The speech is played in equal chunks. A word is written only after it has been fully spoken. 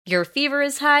Your fever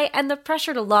is high and the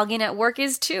pressure to log in at work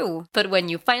is too. But when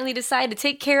you finally decide to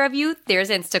take care of you, there's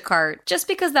Instacart. Just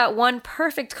because that one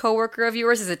perfect coworker of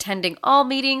yours is attending all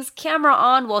meetings, camera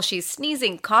on while she's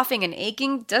sneezing, coughing, and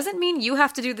aching, doesn't mean you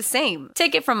have to do the same.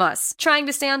 Take it from us. Trying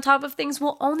to stay on top of things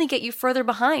will only get you further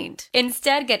behind.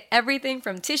 Instead, get everything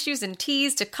from tissues and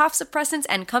teas to cough suppressants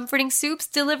and comforting soups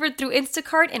delivered through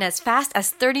Instacart in as fast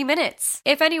as 30 minutes.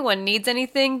 If anyone needs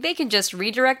anything, they can just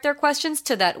redirect their questions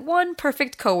to that one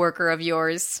perfect coworker of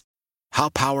yours. How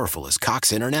powerful is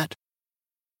Cox Internet?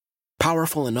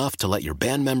 Powerful enough to let your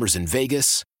band members in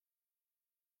Vegas,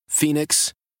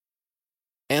 Phoenix,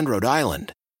 and Rhode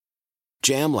Island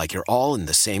jam like you're all in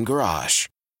the same garage.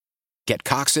 Get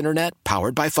Cox Internet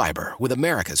powered by fiber with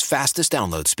America's fastest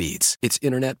download speeds. It's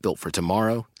internet built for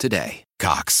tomorrow, today.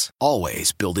 Cox,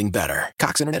 always building better.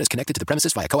 Cox Internet is connected to the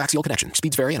premises via coaxial connection.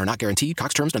 Speeds vary and are not guaranteed.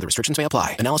 Cox terms and other restrictions may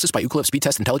apply. Analysis by Ookla Speed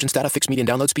Test Intelligence Data. Fixed median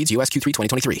download speeds. US Q3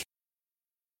 2023.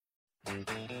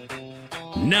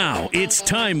 Now it's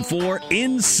time for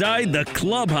Inside the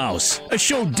Clubhouse, a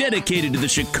show dedicated to the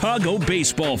Chicago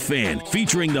baseball fan,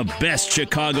 featuring the best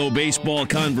Chicago baseball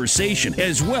conversation,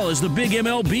 as well as the big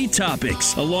MLB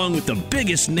topics, along with the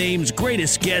biggest names,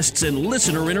 greatest guests, and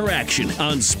listener interaction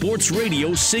on Sports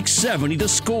Radio 670 The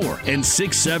Score and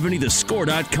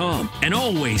 670thescore.com, and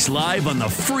always live on the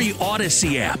free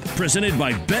Odyssey app, presented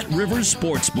by Bet Rivers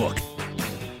Sportsbook.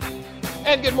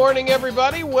 And good morning,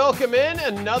 everybody. Welcome in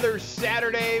another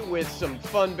Saturday with some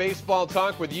fun baseball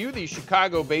talk with you, the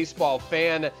Chicago baseball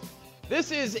fan.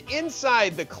 This is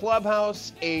Inside the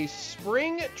Clubhouse, a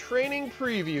spring training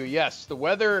preview. Yes, the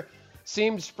weather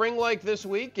seemed spring-like this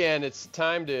week, and it's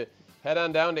time to head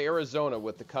on down to Arizona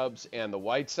with the Cubs and the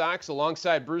White Sox.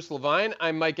 Alongside Bruce Levine,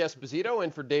 I'm Mike Esposito, in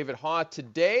for David Haw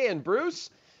today. And Bruce,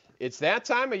 it's that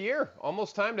time of year.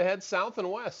 Almost time to head south and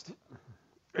west.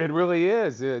 It really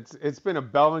is. It's been a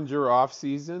Bellinger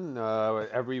offseason.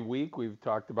 Every week we've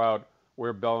talked about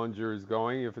where Bellinger is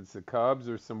going, if it's the Cubs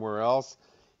or somewhere else.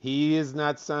 He is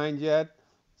not signed yet.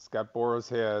 Scott Boras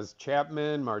has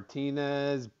Chapman,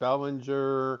 Martinez,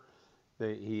 Bellinger.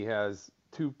 He has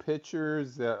two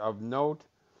pitchers of note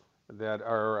that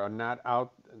are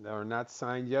not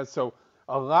signed yet. So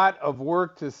a lot of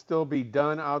work to still be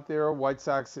done out there. White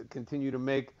Sox continue to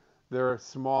make their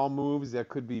small moves that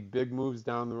could be big moves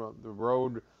down the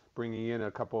road, bringing in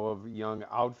a couple of young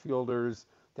outfielders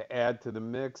to add to the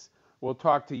mix. We'll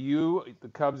talk to you, the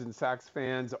Cubs and Sox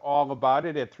fans, all about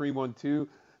it at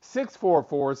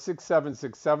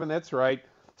 312-644-6767. That's right.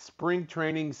 Spring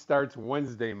training starts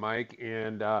Wednesday, Mike,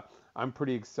 and I'm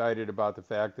pretty excited about the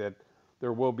fact that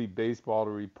there will be baseball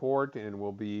to report, and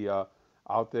we'll be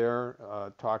out there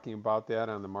talking about that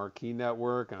on the Marquee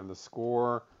Network, on the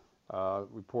Score.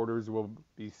 Reporters will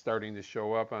be starting to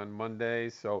show up on Monday,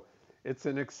 so it's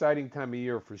an exciting time of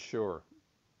year for sure.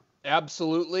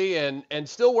 Absolutely, and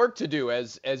still work to do,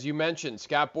 as you mentioned.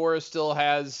 Scott Boras still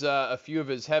has a few of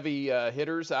his heavy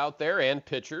hitters out there and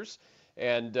pitchers,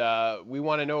 and we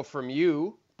want to know from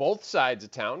you, both sides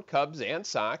of town, Cubs and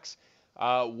Sox,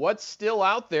 what's still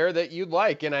out there that you'd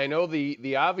like. And I know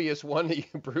the obvious one that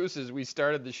you, Bruce, as we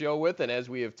started the show with, and as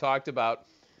we have talked about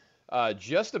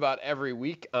just about every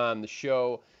week on the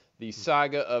show, the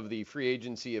saga of the free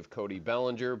agency of Cody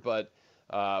Bellinger. But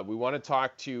we want to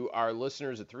talk to our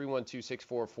listeners at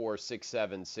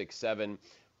 312-644-6767.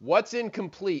 What's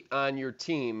incomplete on your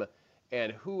team,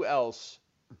 and who else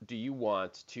do you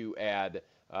want to add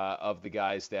of the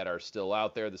guys that are still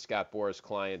out there, the Scott Boras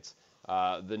clients,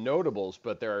 the notables,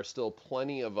 but there are still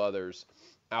plenty of others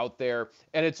out there.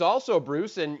 And it's also,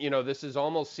 Bruce, and this is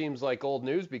almost seems like old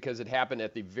news because it happened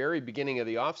at the very beginning of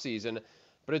the offseason,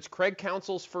 but it's Craig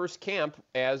Counsell's first camp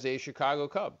as a Chicago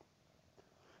Cub.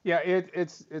 Yeah,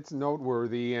 it's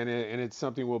noteworthy, and it's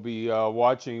something we'll be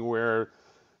watching, where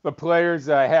the players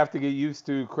have to get used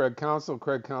to Craig Counsell.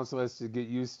 Craig Counsell has to get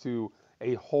used to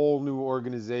a whole new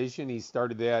organization. He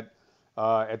started that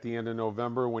at the end of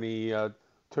November when he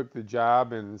took the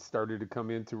job and started to come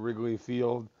into Wrigley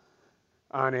Field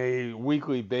on a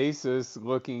weekly basis,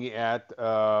 looking at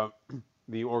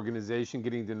the organization,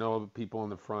 getting to know the people in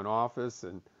the front office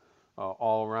and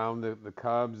all around the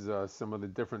Cubs, some of the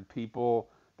different people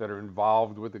that are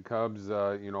involved with the Cubs,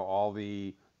 all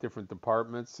the different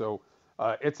departments. So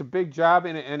it's a big job,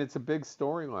 and it's a big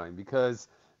storyline because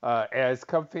as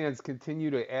Cub fans continue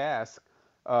to ask,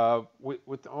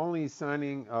 with the only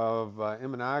signing of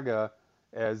Imanaga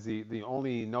as the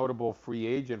only notable free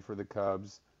agent for the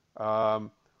Cubs,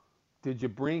 did you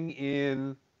bring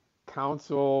in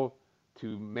Counsell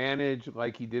to manage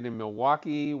like he did in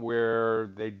Milwaukee, where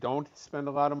they don't spend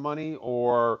a lot of money,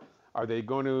 or Are they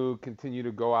going to continue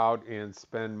to go out and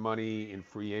spend money in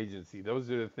free agency?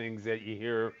 Those are the things that you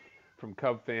hear from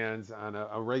Cub fans on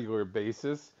a regular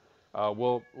basis.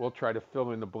 We'll try to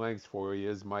fill in the blanks for you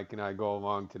as Mike and I go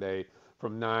along today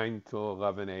from 9 till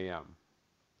 11 a.m.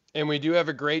 And we do have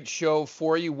a great show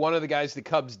for you. One of the guys the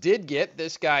Cubs did get,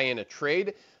 this guy in a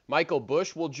trade, Michael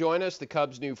Busch, will join us. The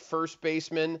Cubs' new first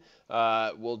baseman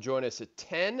will join us at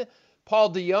 10.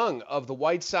 Paul DeJong of the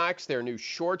White Sox, their new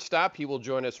shortstop, he will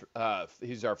join us.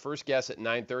 He's our first guest at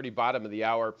 9:30, bottom of the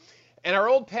hour. And our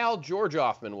old pal George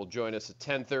Offman will join us at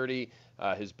 10:30.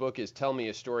 His book is Tell Me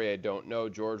a Story I Don't Know.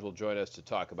 George will join us to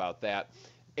talk about that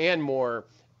and more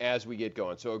as we get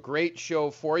going. So a great show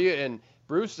for you. And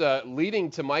Bruce, leading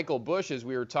to Michael Busch, as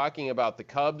we were talking about the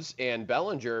Cubs and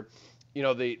Bellinger, you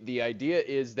know, the idea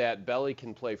is that Belly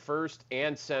can play first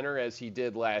and center as he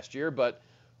did last year, but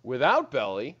without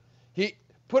Belly, he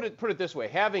put it this way,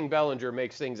 having Bellinger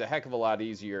makes things a heck of a lot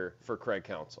easier for Craig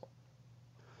Counsell.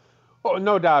 Oh,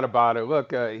 no doubt about it.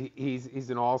 Look, he's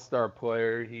an all-star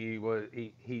player.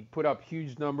 He put up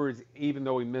huge numbers, even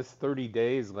though he missed 30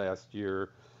 days last year.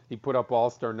 He put up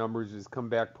all-star numbers. His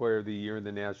comeback player of the year in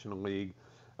the National League.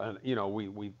 You know,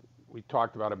 we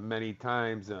talked about it many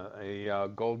times. A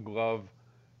Gold Glove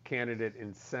candidate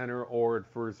in center or at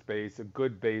first base. A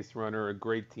good base runner. A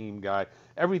great team guy.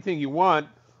 Everything you want.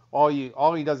 All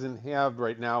he doesn't have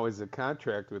right now is a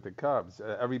contract with the Cubs.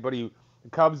 The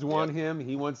Cubs want him.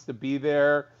 He wants to be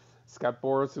there. Scott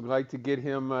Boras would like to get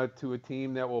him to a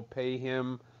team that will pay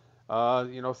him,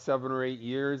 7 or 8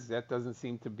 years. That doesn't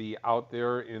seem to be out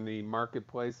there in the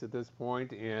marketplace at this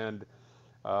point, and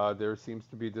there seems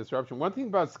to be disruption. One thing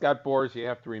about Scott Boras you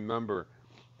have to remember,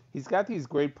 he's got these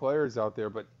great players out there,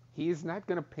 but he is not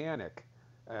going to panic.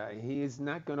 He is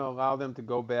not going to allow them to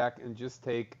go back and just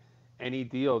take any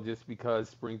deal just because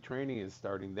spring training is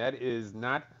starting. That is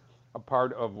not a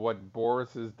part of what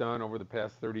Boras has done over the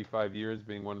past 35 years,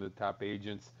 being one of the top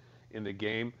agents in the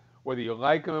game. Whether you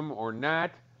like him or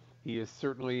not, he is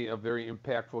certainly a very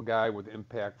impactful guy with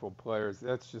impactful players.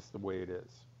 That's just the way it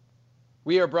is.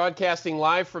 We are broadcasting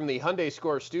live from the Hyundai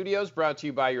Score Studios, brought to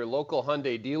you by your local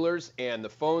Hyundai dealers, and the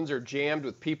phones are jammed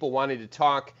with people wanting to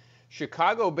talk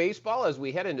Chicago baseball as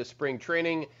we head into spring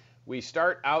training. We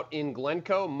start out in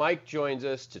Glencoe. Mike joins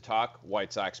us to talk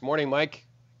White Sox. Morning, Mike.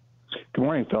 Good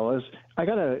morning, fellas. I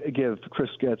got to give Chris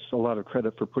Getz a lot of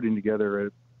credit for putting together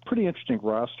a pretty interesting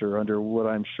roster under what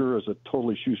I'm sure is a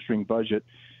totally shoestring budget.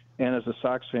 And as a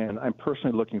Sox fan, I'm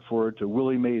personally looking forward to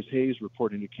Willie Mays Hayes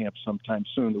reporting to camp sometime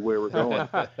soon, the way we're going.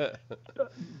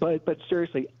 But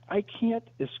seriously, I can't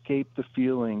escape the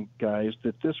feeling, guys,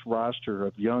 that this roster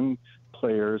of young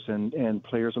players and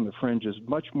players on the fringe is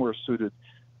much more suited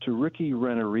to Ricky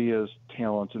Renteria's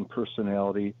talent and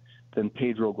personality than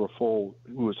Pedro Grifol,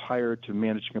 who was hired to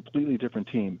manage a completely different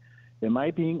team. Am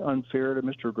I being unfair to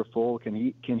Mr. Grifol?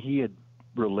 Can he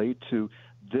relate to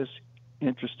this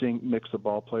interesting mix of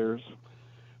ball players?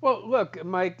 Well, look,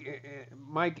 Mike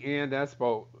and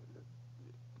Espo,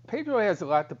 Pedro has a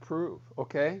lot to prove.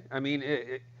 Okay, I mean,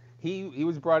 he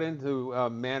was brought in to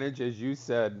manage, as you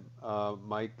said,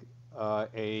 Mike,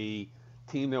 a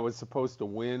team that was supposed to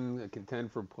win,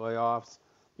 contend for playoffs,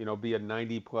 be a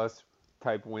 90-plus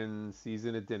type win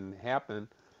season. It didn't happen.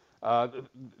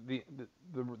 The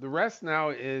rest now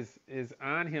is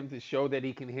on him to show that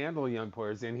he can handle young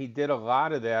players, and he did a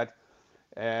lot of that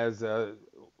as a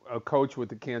coach with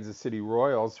the Kansas City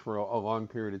Royals for a long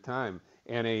period of time,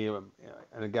 and a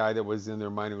guy that was in their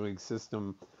minor league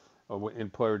system in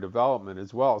player development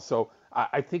as well. So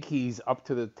I think he's up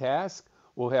to the task.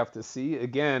 We'll have to see.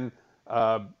 Again,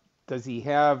 does he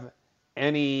have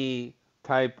any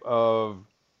type of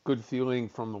good feeling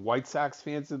from the White Sox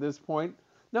fans at this point?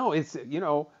 No, it's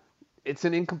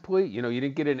an incomplete. You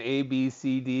didn't get an A, B,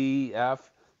 C, D,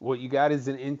 F. What you got is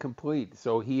an incomplete.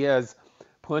 So he has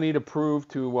plenty to prove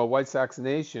to White Sox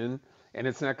Nation, and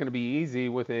it's not going to be easy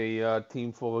with a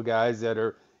team full of guys that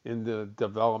are in the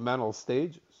developmental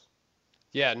stages.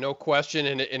 Yeah, no question.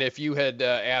 And if you had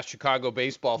asked Chicago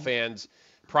baseball fans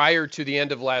prior to the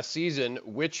end of last season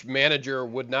which manager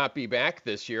would not be back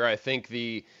this year, I think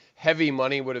the heavy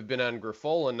money would have been on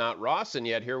Grifol and not Ross, and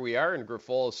yet here we are, and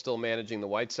Grifol is still managing the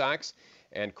White Sox,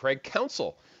 and Craig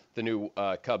Counsell, the new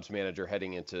Cubs manager,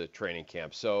 heading into training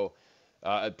camp. So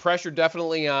pressure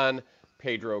definitely on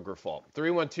Pedro Grifol.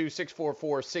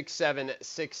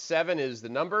 312-644-6767 is the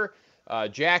number.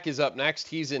 Jack is up next.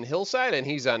 He's in Hillside, and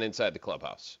he's on Inside the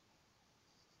Clubhouse.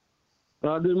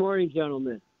 Good morning,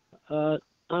 gentlemen.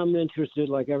 I'm interested,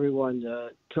 like everyone,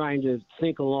 trying to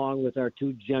think along with our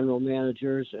two general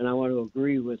managers, and I want to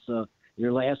agree with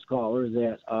your last caller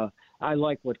that I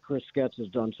like what Chris Getz has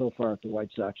done so far at the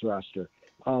White Sox roster.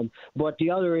 But the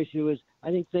other issue is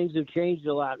I think things have changed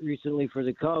a lot recently for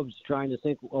the Cubs, trying to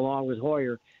think along with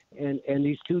Hoyer. And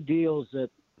these two deals the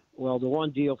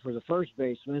one deal for the first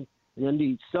baseman and then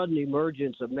the sudden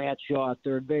emergence of Matt Shaw at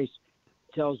third base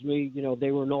tells me,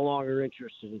 they were no longer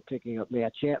interested in picking up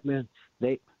Matt Chapman.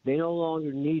 They no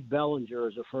longer need Bellinger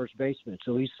as a first baseman,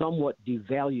 so he's somewhat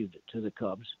devalued to the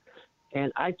Cubs.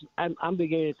 And I'm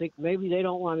beginning to think maybe they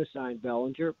don't want to sign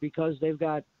Bellinger because they've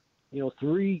got,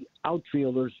 3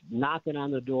 outfielders knocking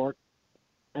on the door,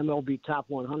 MLB top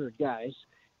 100 guys,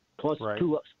 plus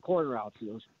 2 corner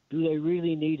outfielders. Do they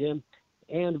really need him?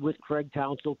 And with Craig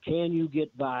Counsell, can you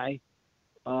get by,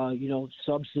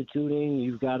 substituting?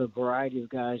 You've got a variety of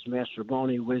guys,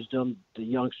 Mastroboni, Wisdom, the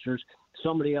youngsters.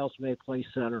 Somebody else may play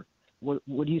center. What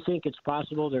do you think it's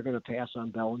possible they're going to pass on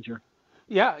Bellinger?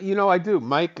 Yeah, I do.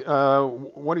 Mike,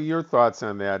 what are your thoughts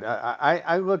on that?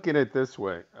 I look at it this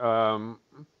way.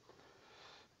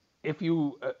 If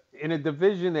you, in a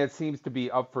division that seems to be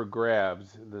up for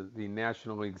grabs, the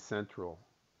National League Central,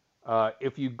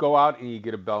 if you go out and you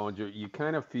get a Bellinger, you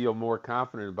kind of feel more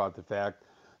confident about the fact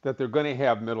that they're going to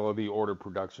have middle-of-the-order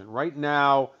production. Right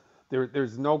now,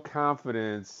 there's no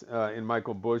confidence in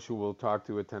Michael Busch, who we'll talk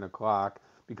to at 10 o'clock,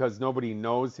 because nobody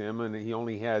knows him, and he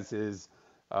only has his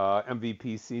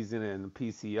MVP season and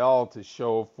PCL to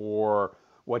show for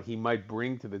what he might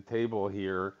bring to the table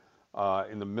here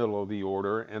in the middle of the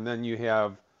order. And then you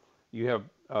have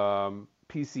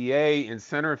PCA in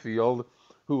center field,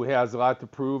 who has a lot to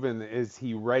prove, and is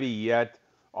he ready yet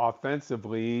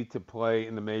offensively to play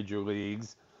in the major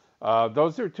leagues?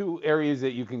 Those are 2 areas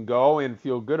that you can go and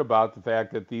feel good about the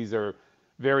fact that these are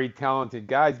very talented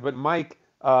guys. But Mike,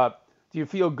 do you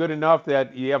feel good enough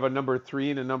that you have a number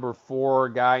 3 and a number 4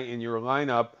 guy in your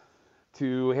lineup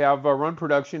to have a run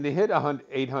production to hit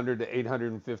 800 to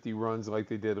 850 runs like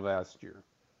they did last year?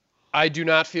 I do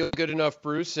not feel good enough,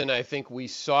 Bruce, and I think we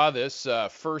saw this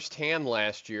firsthand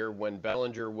last year when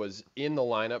Bellinger was in the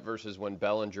lineup versus when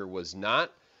Bellinger was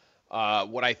not.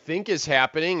 What I think is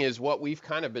happening is what we've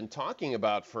kind of been talking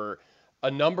about for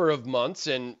a number of months,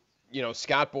 and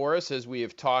Scott Boras, as we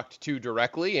have talked to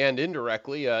directly and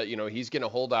indirectly, he's going to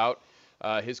hold out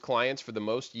his clients for the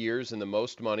most years and the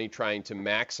most money, trying to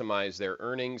maximize their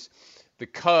earnings. The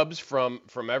Cubs, from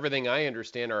everything I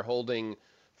understand, are holding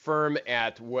firm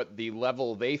at what the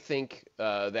level they think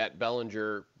that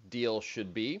Bellinger deal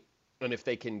should be. And if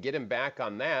they can get him back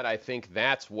on that, I think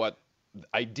that's what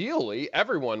ideally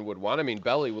everyone would want. I mean,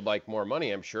 Belly would like more money,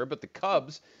 I'm sure, but the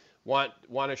Cubs want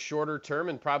a shorter term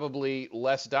and probably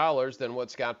less dollars than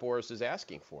what Scott Boras is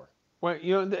asking for. Well,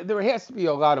 there has to be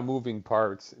a lot of moving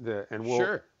parts, and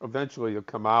we'll eventually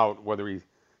come out whether he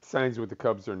signs with the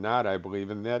Cubs or not, I believe,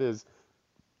 and that is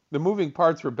the moving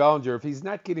parts for Bellinger. If he's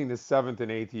not getting the 7th and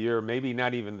 8th year, maybe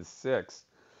not even the 6th,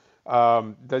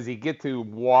 does he get to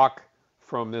walk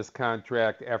from this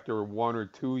contract after 1 or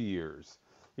 2 years?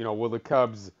 Will the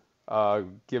Cubs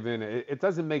give in? It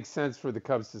doesn't make sense for the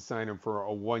Cubs to sign him for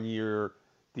a 1-year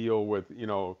deal with,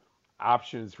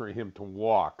 options for him to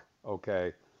walk,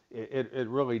 okay? It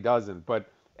really doesn't. But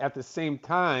at the same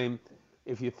time,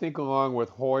 if you think along with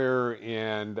Hoyer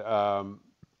and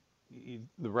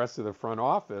the rest of the front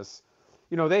office,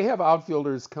 they have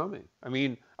outfielders coming. I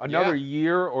mean, another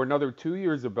year or another 2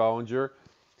 years of Bellinger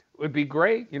would be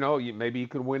great. Maybe you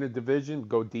could win a division,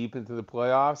 go deep into the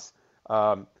playoffs,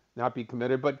 not be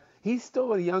committed. But he's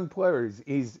still a young player.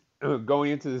 He's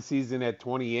going into the season at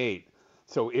 28.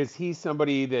 So is he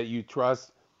somebody that you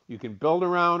trust you can build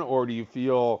around, or do you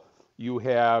feel you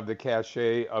have the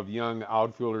cachet of young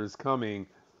outfielders coming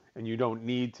and you don't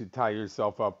need to tie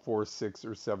yourself up for 6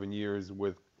 or 7 years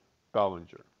with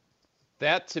Bellinger?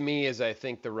 That, to me, is, I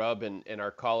think, the rub, and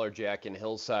our caller, Jack in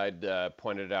Hillside,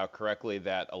 pointed out correctly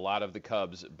that a lot of the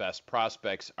Cubs' best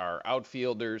prospects are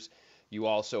outfielders. You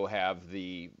also have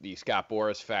the Scott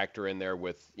Boras factor in there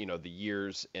with, the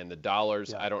years and the dollars.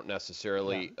 Yeah. I don't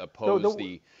necessarily oppose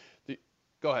the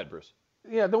Go ahead, Bruce.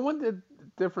 Yeah, the one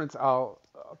difference I'll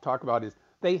talk about is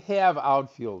they have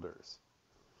outfielders,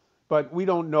 but we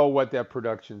don't know what that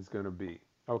production is going to be.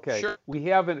 Okay, sure. We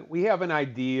have an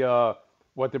idea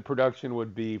what the production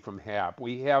would be from Happ.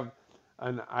 We have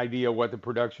an idea what the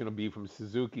production will be from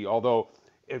Suzuki. Although,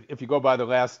 if you go by the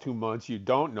last 2 months, you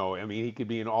don't know. I mean, he could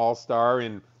be an all-star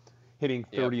and hitting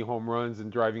 30 home runs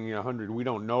and driving 100. We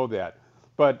don't know that.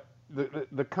 But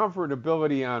the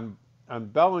comfortability on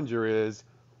Bellinger is,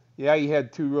 yeah, he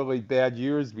had 2 really bad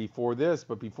years before this,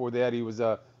 but before that he was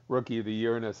a Rookie of the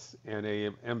Year and a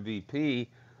MVP.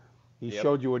 He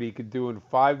showed you what he could do in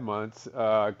 5 months.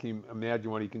 Can you imagine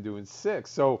what he can do in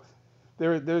 6? So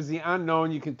there's the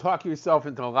unknown. You can talk yourself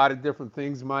into a lot of different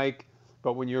things, Mike,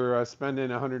 but when you're spending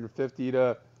 150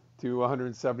 to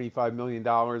 175 million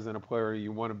dollars on a player,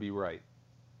 you want to be right.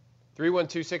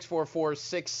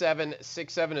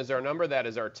 312-644-6767 is our number. That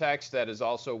is our text. That is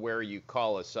also where you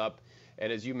call us up.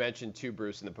 And as you mentioned too,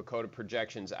 Bruce, in the PECOTA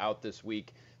projections out this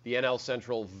week, the NL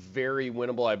Central very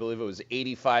winnable. I believe it was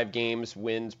 85 games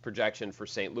wins projection for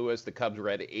St. Louis. The Cubs were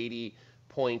at 80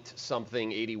 point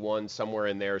something, 81, somewhere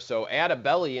in there. So add a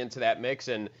belly into that mix,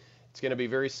 and it's going to be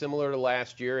very similar to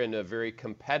last year in a very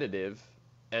competitive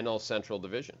NL Central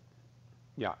division.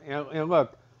 Yeah, and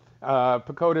look,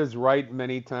 PECOTA is right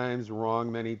many times,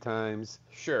 wrong many times.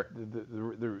 Sure.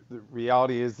 The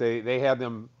reality is they had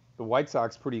the White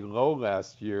Sox pretty low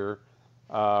last year,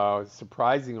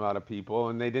 surprising a lot of people,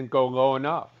 and they didn't go low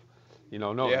enough.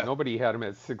 Nobody had them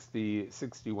at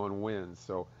 61 wins.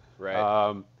 So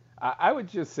right. I would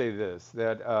just say this,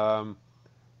 that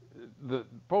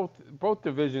both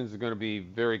divisions are going to be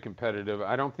very competitive.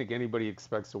 I don't think anybody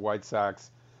expects the White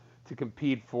Sox to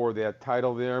compete for that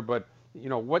title there, but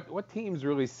what teams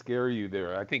really scare you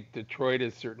there? I think Detroit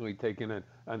has certainly taken an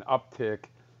uptick,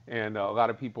 and a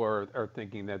lot of people are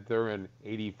thinking that they're an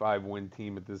 85-win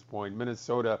team at this point.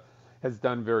 Minnesota has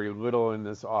done very little in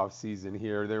this offseason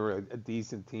here. They were a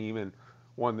decent team and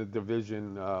won the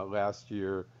division last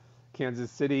year.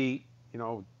 Kansas City,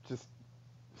 just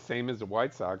same as the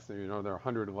White Sox. They're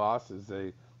 100 losses.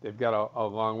 They've got a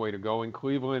long way to go. And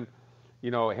Cleveland,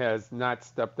 has not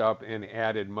stepped up and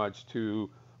added much to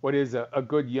what is a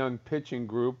good young pitching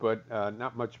group, but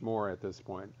not much more at this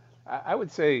point. I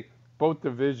would say both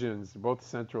divisions, both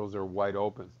centrals are wide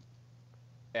open.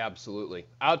 Absolutely.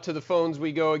 Out to the phones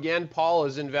we go again. Paul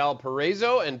is in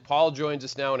Valparaiso, and Paul joins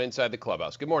us now on Inside the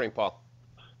Clubhouse. Good morning, Paul.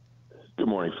 Good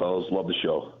morning, fellas. Love the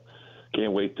show.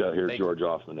 Can't wait to hear Thank George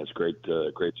Hoffman. It's great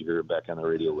to hear him back on the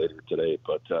radio later today.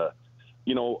 But,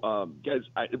 guys,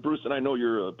 Bruce, and I know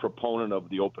you're a proponent of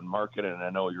the open market, and I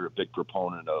know you're a big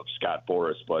proponent of Scott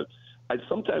Boras, but I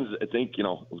sometimes think,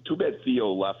 too bad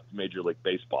Theo left Major League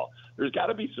Baseball. There's got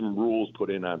to be some rules put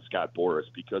in on Scott Boras,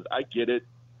 because I get it.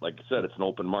 Like I said, it's an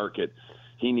open market.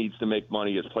 He needs to make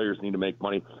money. His players need to make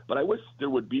money. But I wish there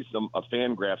would be a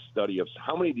FanGraph study of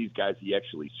how many of these guys he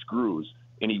actually screws,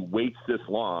 and he waits this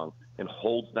long and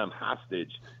holds them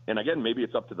hostage. And again, maybe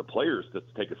it's up to the players to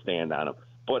take a stand on him.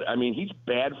 But, I mean, he's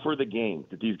bad for the game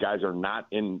that these guys are not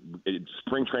in.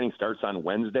 Spring training starts on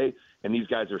Wednesday, and these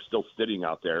guys are still sitting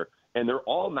out there, and they're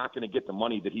all not going to get the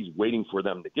money that he's waiting for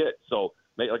them to get. So,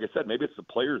 like I said, maybe it's the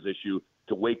players' issue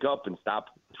to wake up and stop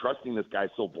trusting this guy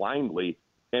so blindly.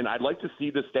 And I'd like to see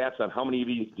the stats on how many of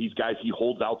these guys he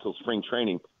holds out till spring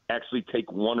training actually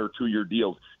take 1 or 2 year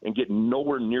deals and get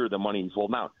nowhere near the money he's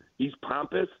holding out. He's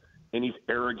pompous, and he's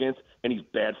arrogant, and he's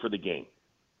bad for the game.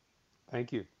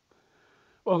 Thank you.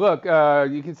 Well, look,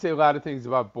 you can say a lot of things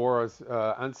about Boras.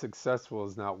 Unsuccessful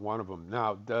is not one of them.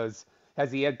 Now,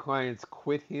 has he had clients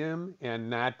quit him and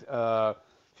not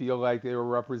feel like they were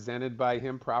represented by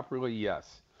him properly?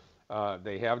 Yes.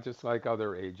 They have, just like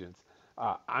other agents.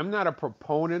 I'm not a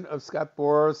proponent of Scott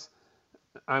Boras.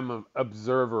 I'm an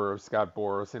observer of Scott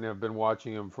Boras, and have been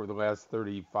watching him for the last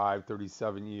 35,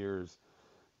 37 years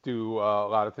do a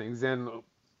lot of things. And,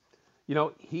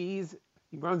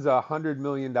 he runs a $100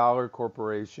 million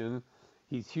corporation.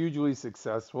 He's hugely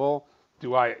successful.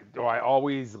 Do I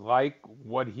always like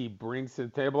what he brings to the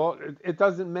table? It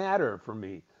doesn't matter for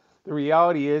me. The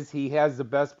reality is he has the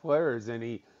best players, and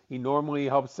he normally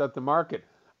helps set the market.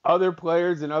 Other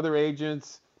players and other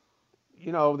agents,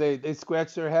 they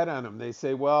scratch their head on him. They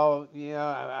say, well,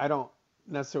 yeah, I don't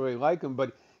necessarily like him,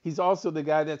 but he's also the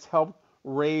guy that's helped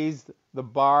raise the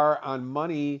bar on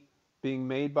money being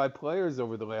made by players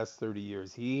over the last 30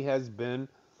 years. He has been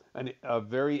a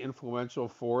very influential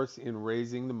force in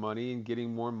raising the money and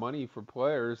getting more money for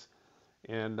players.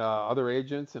 And other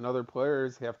agents and other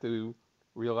players have to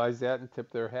realize that and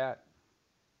tip their hat.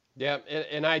 Yeah,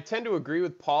 and I tend to agree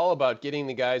with Paul about getting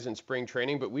the guys in spring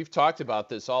training, but we've talked about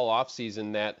this all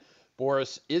offseason that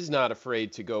Boras is not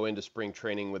afraid to go into spring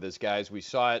training with his guys. We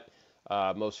saw it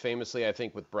most famously, I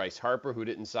think, with Bryce Harper, who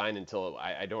didn't sign until,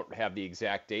 I don't have the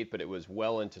exact date, but it was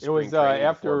well into spring training. It was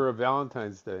after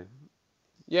Valentine's Day.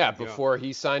 Yeah, before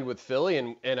he signed with Philly,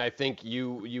 and I think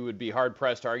you would be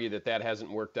hard-pressed to argue that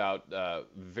hasn't worked out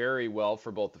very well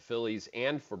for both the Phillies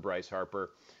and for Bryce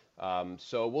Harper.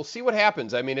 So we'll see what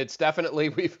happens. I mean, it's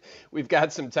definitely, we've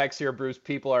got some texts here, Bruce.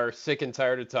 People are sick and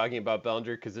tired of talking about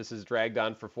Bellinger because this has dragged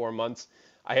on for 4 months.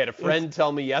 I had a friend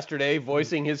tell me yesterday,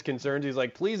 voicing his concerns. He's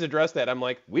like, please address that. I'm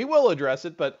like, we will address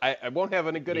it, but I won't have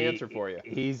a good answer for you.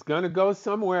 He's going to go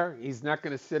somewhere. He's not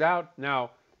going to sit out.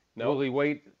 Now, No. Will he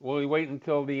wait? Will he wait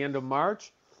until the end of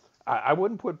March? I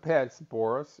wouldn't put past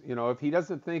Boris. If he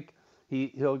doesn't think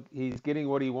he's getting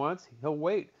what he wants, he'll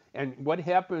wait. And what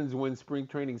happens when spring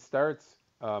training starts,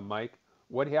 Mike?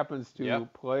 What happens to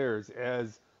players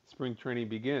as spring training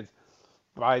begins?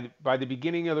 By the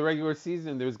beginning of the regular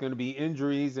season, there's going to be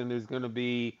injuries and there's going to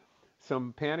be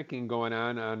some panicking going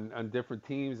on different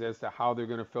teams as to how they're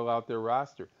going to fill out their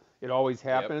roster. It always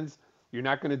happens. You're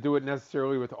not going to do it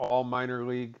necessarily with all minor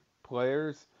league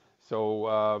players.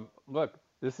 So, look,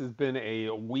 this has been a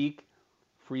weak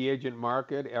free agent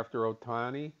market after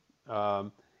Ohtani,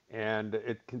 and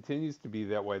it continues to be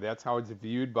that way. That's how it's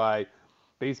viewed by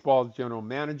baseball general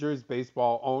managers,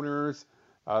 baseball owners.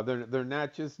 They're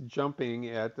not just jumping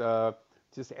at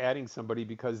just adding somebody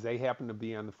because they happen to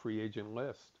be on the free agent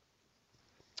list.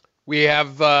 We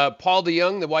have Paul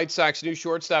DeJong, the White Sox new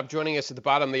shortstop, joining us at the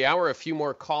bottom of the hour. A few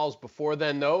more calls before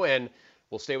then, though, and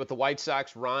we'll stay with the White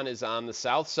Sox. Ron is on the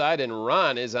south side, and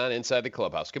Ron is on Inside the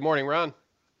Clubhouse. Good morning, Ron.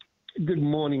 Good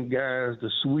morning, guys.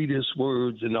 The sweetest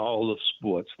words in all of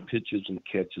sports, pitches and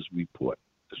catches report.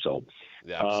 So,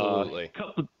 absolutely.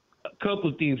 A couple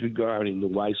of things regarding the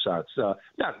White Sox.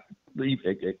 Not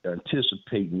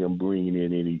anticipating them bringing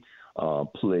in any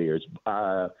players.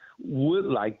 I would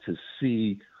like to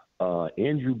see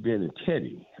Andrew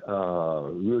Benintendi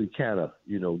really kind of,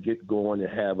 get going and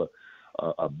have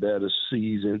a better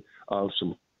season,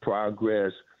 some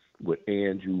progress with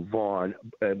Andrew Vaughn,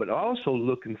 but also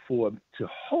looking forward to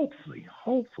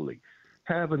hopefully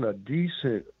having a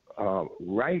decent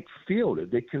right fielder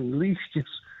that can at least just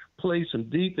play some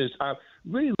defense. I'm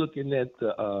really looking at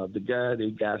the guy they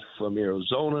got from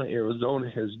Arizona. Arizona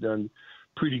has done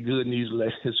pretty good in these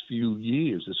last few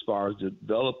years as far as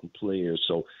developing players.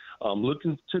 So I'm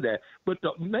looking to that. But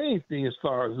the main thing as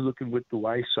far as looking with the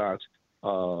White Sox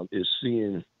is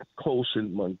seeing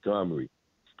Colson Montgomery.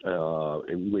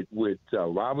 And with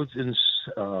Robinson's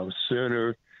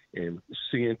center and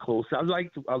seeing Colson.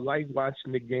 I like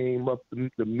watching the game up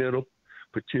the middle,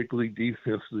 particularly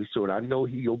defensively. So I know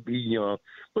he'll be young.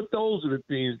 But those are the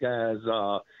things, guys.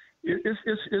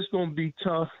 It's going to be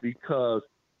tough because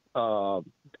I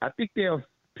think they'll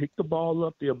pick the ball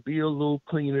up. They'll be a little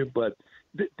cleaner, but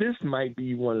this might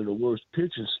be one of the worst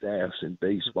pitching staffs in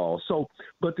baseball. So,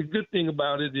 but the good thing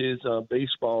about it is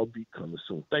baseball will be coming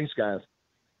soon. Thanks, guys.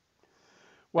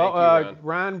 Well,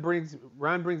 Ron brings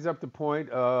up the point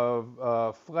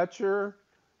of Fletcher,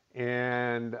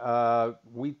 and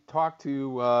we talked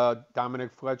to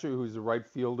Dominic Fletcher, who's a right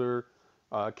fielder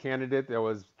candidate that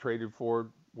was traded for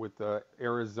with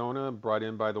Arizona, brought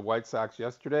in by the White Sox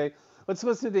yesterday. Let's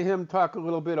listen to him talk a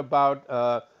little bit about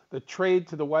the trade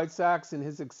to the White Sox and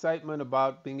his excitement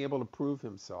about being able to prove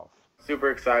himself.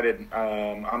 Super excited.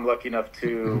 I'm lucky enough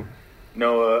to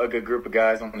know a good group of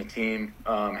guys on the team,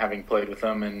 having played with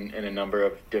them in a number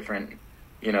of different,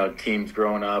 teams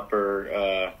growing up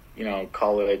or,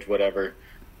 college, whatever.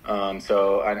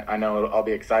 So I know I'll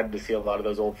be excited to see a lot of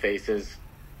those old faces.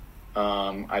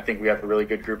 I think we have a really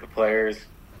good group of players.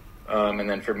 And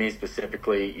then for me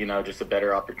specifically, just a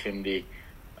better opportunity,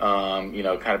 kind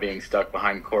of being stuck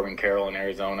behind Corbin Carroll in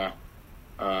Arizona,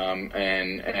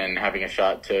 and having a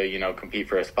shot to, compete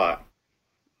for a spot.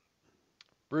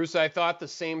 Bruce, I thought the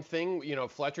same thing.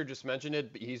 Fletcher just mentioned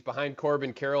it. He's behind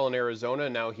Corbin Carroll in Arizona.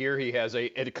 Now here he has a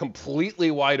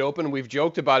completely wide open. We've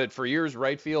joked about it for years.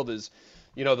 Right field is,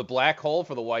 the black hole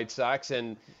for the White Sox,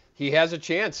 and he has a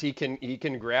chance. He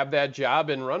can grab that job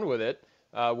and run with it.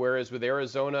 Whereas with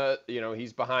Arizona,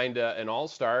 he's behind an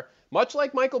all-star, much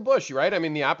like Michael Busch, right? I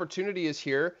mean, the opportunity is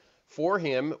here for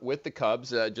him with the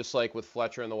Cubs, just like with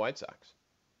Fletcher and the White Sox.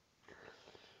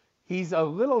 He's a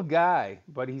little guy,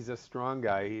 but he's a strong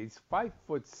guy. He's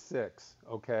 5'6",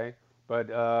 okay?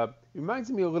 But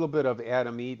reminds me a little bit of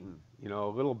Adam Eaton, a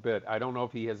little bit. I don't know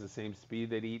if he has the same speed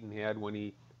that Eaton had when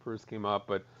he first came up,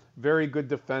 but very good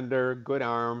defender, good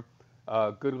arm,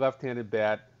 good left-handed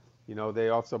bat. They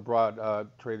also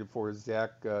traded for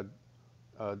Zach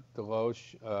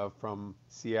Deloche from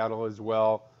Seattle as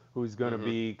well, who's going to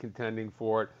be contending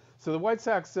for it. So the White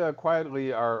Sox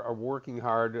quietly are working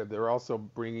hard. They're also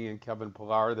bringing in Kevin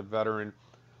Pillar, the veteran,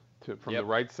 from the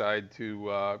right side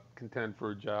to contend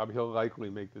for a job. He'll likely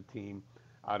make the team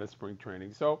out of spring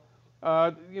training. So,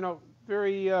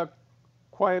 very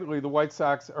quietly the White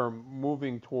Sox are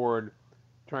moving toward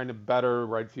trying to better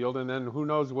right field. And then who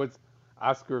knows what's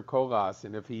Oscar Colas,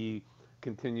 and if he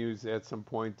continues at some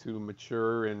point to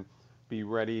mature and be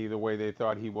ready the way they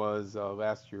thought he was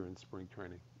last year in spring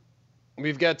training.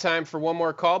 We've got time for one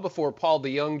more call before Paul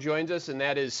DeJong joins us, and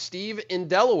that is Steve in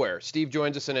Delaware. Steve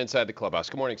joins us in Inside the Clubhouse.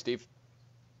 Good morning, Steve.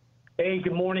 Hey,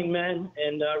 good morning, men,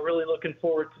 and really looking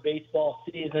forward to baseball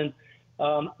season.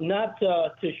 Not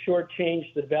to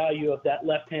shortchange the value of that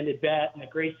left-handed bat and the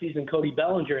great season Cody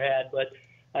Bellinger had, but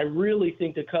I really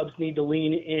think the Cubs need to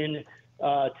lean in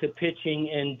to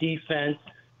pitching and defense.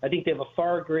 I think they have a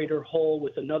far greater hole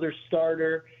with another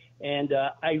starter, and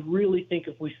I really think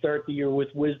if we start the year with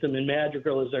Wisdom and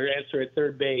Madrigal as our answer at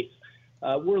third base,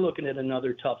 we're looking at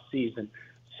another tough season.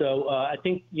 So I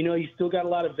think, you still got a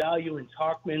lot of value in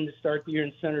Talkman to start the year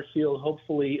in center field.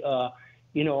 Hopefully, the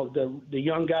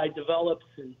young guy develops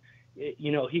and,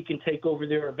 he can take over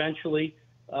there eventually.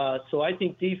 So I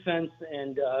think defense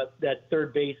and that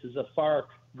third base is a far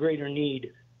greater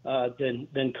need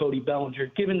than Cody Bellinger,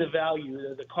 given the value,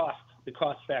 the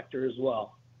cost factor as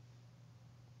well.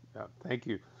 Yeah, thank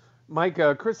you. Mike,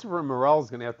 Christopher Morel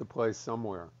is going to have to play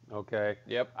somewhere, okay?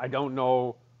 Yep. I don't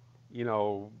know,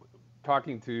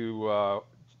 talking to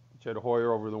Jed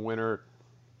Hoyer over the winter,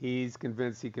 he's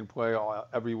convinced he can play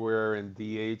everywhere in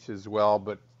DH as well,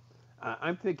 but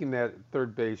I'm thinking that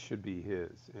third base should be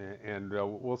his, and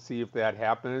we'll see if that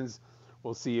happens.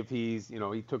 We'll see if he's,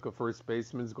 he took a first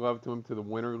baseman's glove to him to the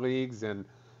winter leagues and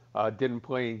didn't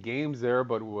play in games there,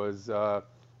 but was,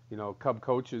 Cub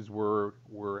coaches were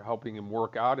helping him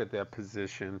work out at that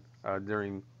position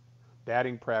during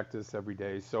batting practice every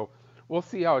day. So we'll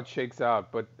see how it shakes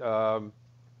out. But,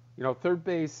 third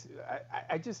base,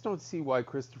 I just don't see why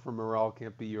Christopher Morel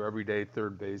can't be your everyday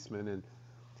third baseman and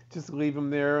just leave him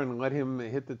there and let him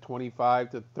hit the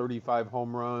 25 to 35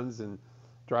 home runs and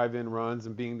drive in runs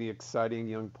and being the exciting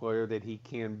young player that he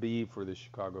can be for the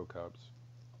Chicago Cubs.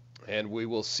 And we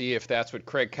will see if that's what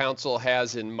Craig Counsell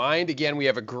has in mind. Again, we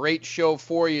have a great show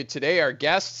for you today. Our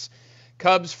guests,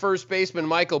 Cubs first baseman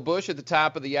Michael Busch at the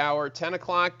top of the hour. 10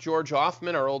 o'clock, George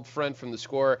Hoffman, our old friend from the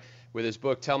Score, with his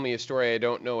book, Tell Me a Story I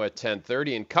Don't Know, at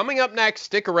 10:30. And coming up next,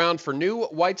 stick around for new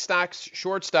White Sox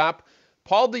shortstop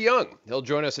Paul DeJong. He'll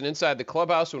join us in Inside the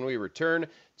Clubhouse when we return.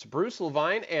 It's Bruce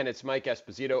Levine and it's Mike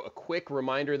Esposito. A quick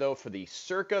reminder, though, for the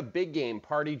Circa Big Game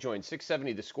Party. Join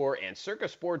 670 The Score and Circa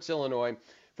Sports Illinois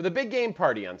for the Big Game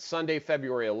Party on Sunday,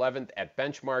 February 11th at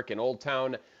Benchmark in Old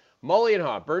Town. Mully and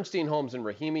Haw, Bernstein, Holmes, and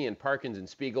Rahimi, and Parkins and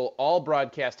Spiegel, all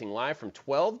broadcasting live from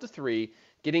 12 to 3,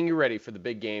 getting you ready for the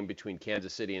big game between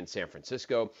Kansas City and San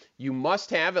Francisco. You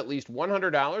must have at least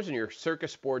 $100 in your Circa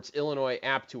Sports Illinois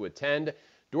app to attend.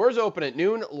 Doors open at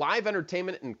noon, live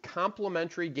entertainment and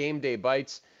complimentary game day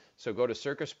bites. So go to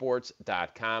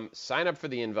circasports.com, sign up for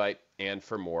the invite, and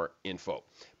for more info.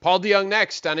 Paul DeJong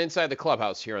next on Inside the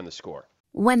Clubhouse here on The Score.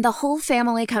 When the whole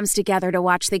family comes together to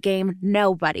watch the game,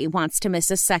 nobody wants to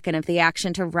miss a second of the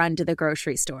action to run to the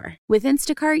grocery store. With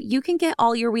Instacart, you can get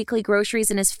all your weekly groceries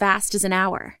in as fast as an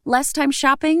hour. Less time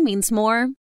shopping means more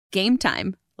game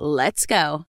time. Let's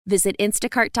go. Visit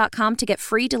instacart.com to get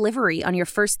free delivery on your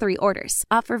first 3 orders.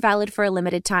 Offer valid for a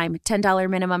limited time. $10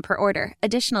 minimum per order.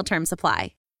 Additional terms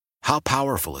apply. How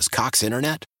powerful is Cox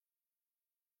Internet?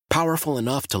 Powerful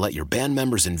enough to let your band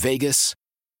members in Vegas,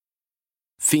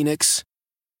 Phoenix,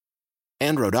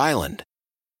 and Rhode Island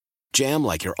jam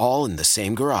like you're all in the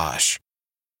same garage.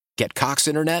 Get Cox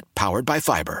Internet powered by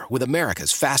fiber with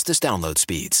America's fastest download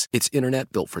speeds. It's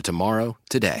internet built for tomorrow,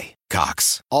 today.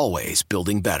 Cox, always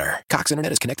building better. Cox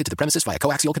Internet is connected to the premises via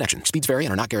coaxial connection. Speeds vary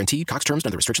and are not guaranteed. Cox terms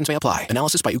and other restrictions may apply.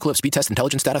 Analysis by Ookla Speed Test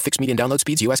Intelligence Data. Fixed median download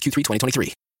speeds. US Q3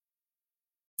 2023.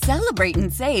 Celebrate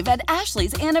and save at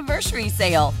Ashley's Anniversary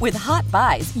Sale. With Hot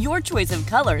Buys, your choice of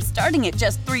colors starting at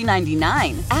just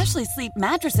 $3.99. Ashley Sleep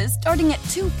mattresses starting at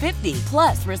 $2.50.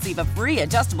 Plus, receive a free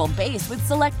adjustable base with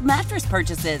select mattress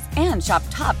purchases. And shop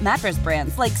top mattress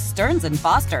brands like Stearns &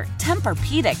 Foster,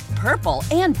 Tempur-Pedic, Purple,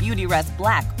 and Beautyrest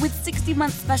Black with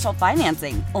 60-month special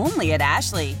financing. Only at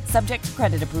Ashley. Subject to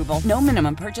credit approval. No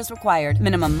minimum purchase required.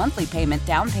 Minimum monthly payment,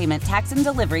 down payment, tax, and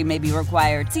delivery may be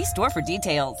required. See store for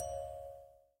details.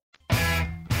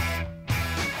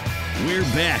 We're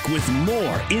back with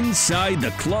more Inside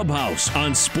the Clubhouse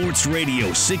on Sports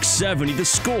Radio 670 The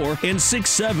Score and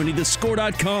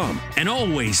 670thescore.com. And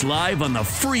always live on the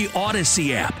free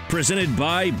Odyssey app, presented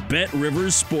by Bet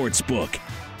Rivers Sportsbook.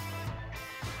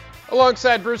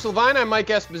 Alongside Bruce Levine, I'm Mike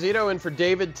Esposito, and for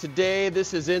David today,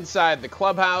 this is Inside the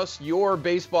Clubhouse, your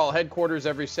baseball headquarters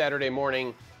every Saturday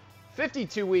morning,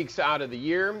 52 weeks out of the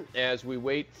year, as we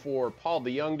wait for Paul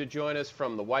DeJong to join us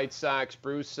from the White Sox.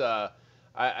 Bruce,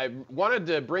 I wanted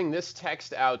to bring this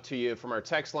text out to you from our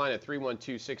text line at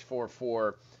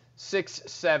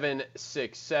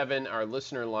 312-644-6767, our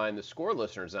listener line, the Score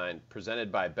listeners line,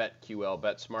 presented by BetQL.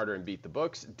 Bet smarter and beat the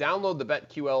books. Download the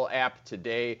BetQL app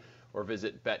today or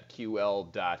visit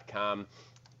betql.com.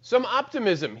 Some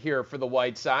optimism here for the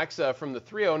White Sox from the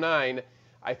 309.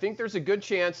 I think there's a good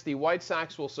chance the White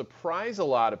Sox will surprise a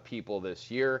lot of people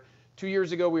this year. 2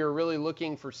 years ago, we were really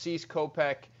looking for Cease,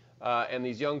 Kopech, and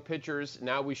these young pitchers.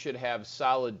 Now we should have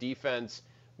solid defense,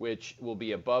 which will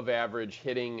be above average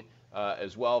hitting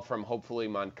as well from hopefully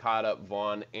Moncada,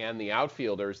 Vaughn, and the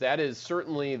outfielders. That is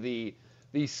certainly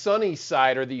the sunny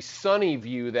side, or the sunny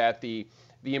view, that the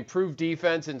improved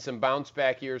defense and some bounce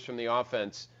back years from the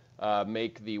offense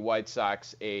make the White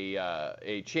Sox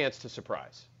a chance to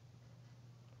surprise.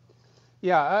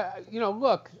 Yeah,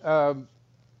 look,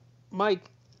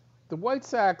 Mike, the White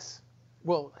Sox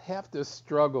will have to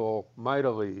struggle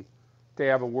mightily to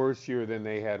have a worse year than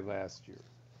they had last year.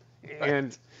 Right.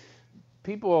 And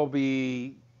people will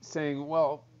be saying,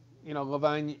 well,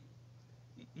 Levine,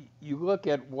 you look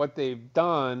at what they've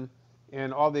done,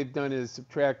 and all they've done is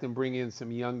subtract and bring in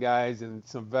some young guys and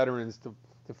some veterans to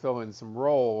fill in some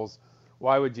roles.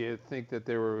 Why would you think that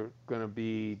they were going to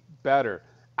be better?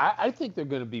 I think they're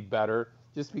going to be better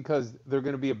just because they're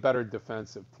going to be a better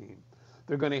defensive team.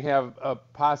 They're going to have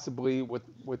possibly, with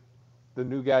the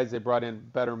new guys they brought in,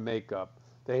 better makeup.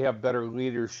 They have better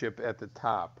leadership at the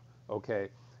top. Okay,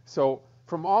 so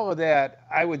from all of that,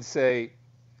 I would say,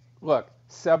 look,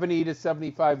 70 to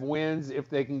 75 wins if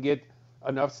they can get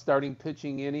enough starting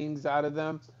pitching innings out of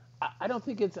them. I don't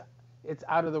think it's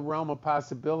out of the realm of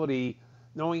possibility,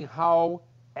 knowing how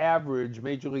average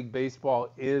Major League Baseball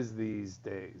is these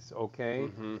days. Okay,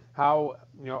 how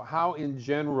in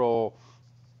general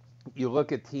you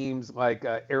look at teams like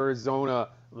Arizona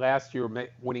last year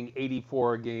winning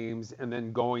 84 games and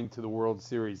then going to the World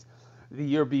Series. The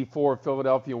year before,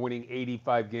 Philadelphia winning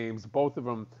 85 games, both of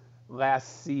them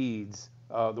last seeds,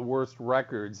 the worst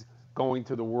records, going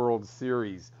to the World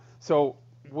Series. So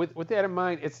with that in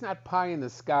mind, it's not pie in the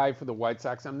sky for the White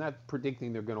Sox. I'm not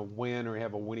predicting they're going to win or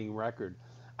have a winning record.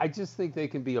 I just think they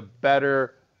can be a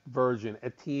better version,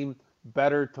 a team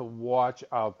better to watch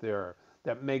out there,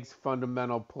 that makes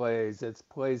fundamental plays, that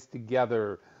plays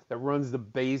together, that runs the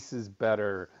bases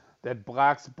better, that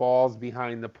blocks balls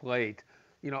behind the plate.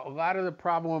 A lot of the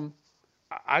problem,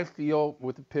 I feel,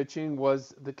 with the pitching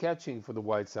was the catching for the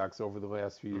White Sox over the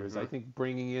last few years. I think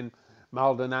bringing in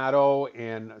Maldonado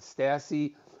and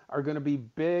Stassi are going to be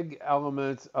big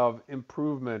elements of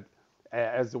improvement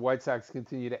as the White Sox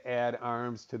continue to add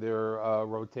arms to their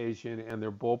rotation and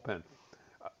their bullpen.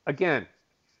 Again,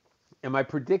 am I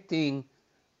predicting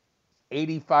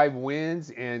 85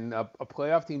 wins and a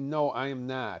playoff team? No, I am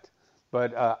not.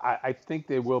 But I think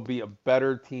they will be a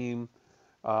better team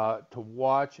to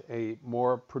watch, a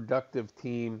more productive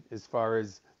team as far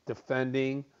as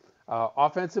defending.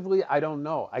 Offensively, I don't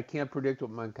know. I can't predict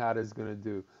what Moncada is going to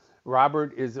do.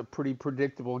 Robert is a pretty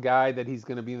predictable guy that he's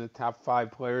going to be in the top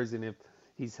 5 players, and if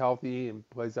he's healthy and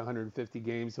plays 150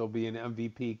 games, he'll be an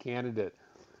MVP candidate.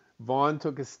 Vaughn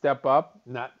took a step up,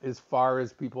 not as far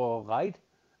as people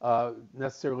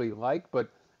necessarily like, but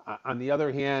on the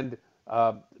other hand,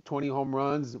 20 home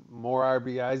runs, more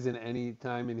RBIs than any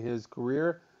time in his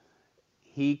career.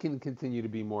 He can continue to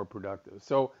be more productive.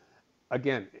 So,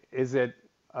 again,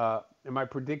 am I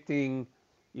predicting,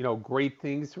 great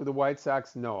things for the White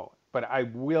Sox? No, but I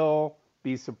will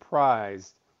be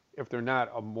surprised if they're not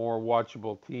a more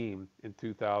watchable team in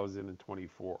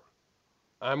 2024.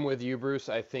 I'm with you, Bruce.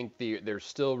 I think there's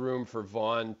still room for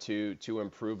Vaughn to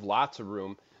improve, lots of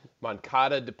room.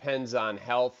 Moncada depends on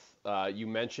health. You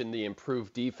mentioned the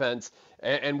improved defense,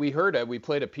 and we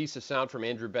played a piece of sound from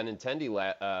Andrew Benintendi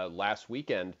last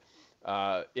weekend.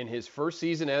 In his first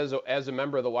season as a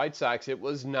member of the White Sox, it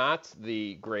was not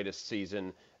the greatest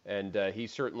season, and he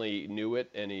certainly knew it,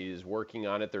 and he's working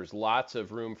on it. There's lots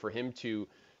of room for him to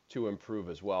improve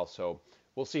as well. So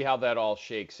we'll see how that all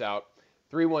shakes out.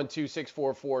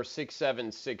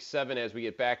 312-644-6767 as we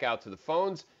get back out to the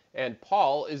phones. And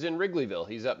Paul is in Wrigleyville.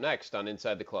 He's up next on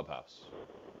Inside the Clubhouse.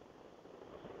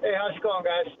 Hey, how's it going,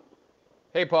 guys?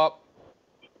 Hey, Paul.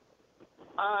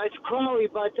 It's Crowley,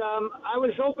 but I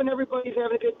was hoping everybody's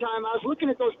having a good time. I was looking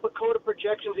at those PECOTA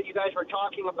projections that you guys were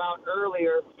talking about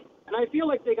earlier, and I feel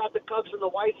like they got the Cubs and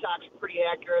the White Sox pretty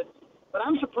accurate. But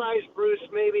I'm surprised, Bruce,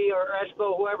 maybe, or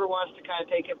Espo, whoever wants to kind of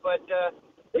take it, but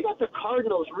they got the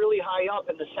Cardinals really high up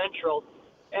in the Central.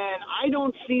 And I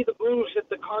don't see the moves that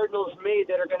the Cardinals made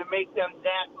that are going to make them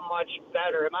that much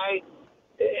better. Am I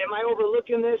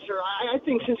overlooking this? Or I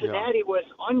think Cincinnati was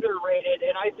underrated,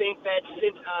 and I think that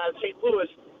St. Louis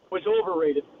was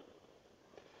overrated.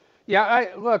 Yeah,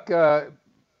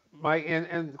 Mike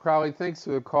and Crowley, thanks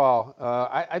for the call.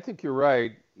 I think you're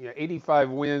right. 85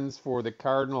 wins for the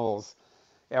Cardinals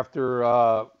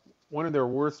after one of their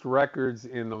worst records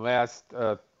in the last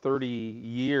 30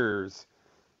 years.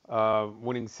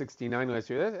 Winning 69 last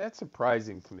year. That's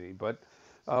surprising to me. But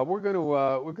We're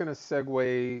gonna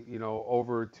segue,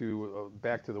 over to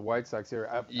back to the White Sox here.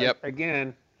 Yep.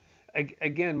 Again,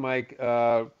 Mike.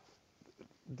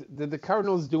 Did the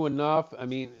Cardinals do enough? I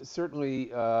mean, certainly,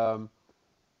 Sonny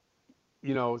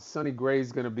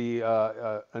Gray's going to be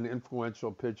an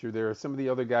influential pitcher there. Some of the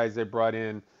other guys they brought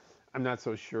in, I'm not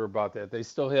so sure about that. They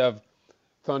still have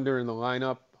Thunder in the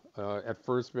lineup at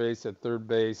first base, at third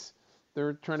base.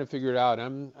 They're trying to figure it out.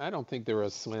 I don't think they're a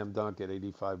slam dunk at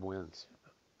 85 wins.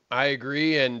 I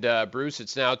agree, and Bruce,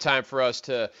 it's now time for us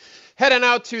to head on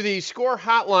out to the score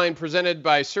hotline presented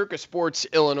by Circa Sports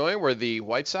Illinois, where the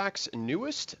White Sox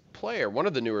newest player, one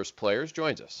of the newest players,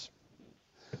 joins us.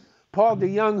 Paul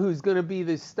DeJong, who's going to be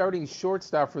the starting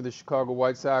shortstop for the Chicago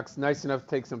White Sox, nice enough to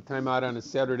take some time out on a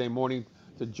Saturday morning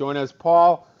to join us.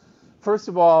 Paul, first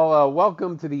of all,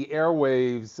 welcome to the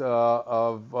airwaves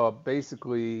of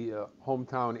basically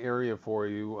hometown area for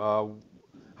you.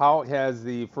 How has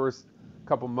the first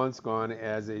couple months gone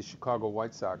as a Chicago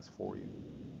White Sox for you?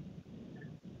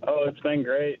 Oh, it's been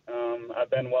great. I've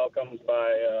been welcomed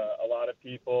by a lot of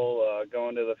people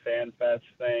going to the Fan Fest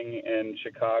thing in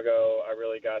Chicago. I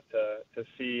really got to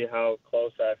see how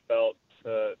close I felt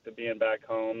to being back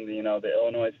home. The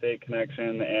Illinois State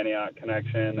connection, the Antioch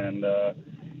connection, and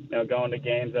going to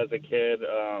games as a kid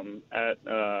at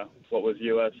what was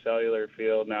U.S. Cellular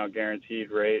Field, now Guaranteed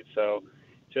Rate. So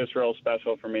just real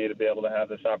special for me to be able to have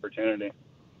this opportunity.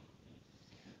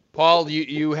 Paul,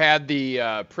 you had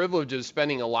the privilege of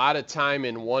spending a lot of time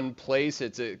in one place.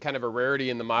 It's a kind of a rarity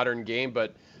in the modern game,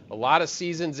 but a lot of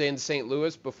seasons in St.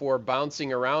 Louis before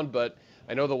bouncing around. But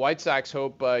I know the White Sox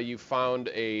hope you found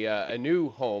a new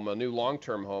home, a new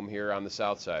long-term home here on the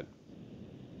South Side.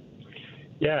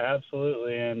 Yeah,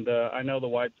 absolutely. And I know the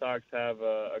White Sox have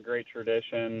a great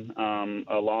tradition,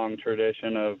 a long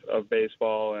tradition of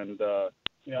baseball, and a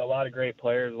lot of great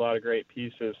players, a lot of great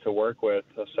pieces to work with.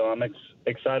 So I'm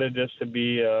excited just to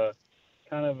be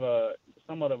kind of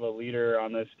somewhat of a leader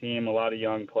on this team, a lot of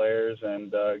young players,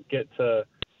 and get to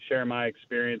share my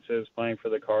experiences playing for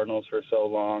the Cardinals for so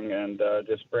long, and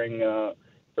just bring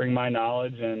my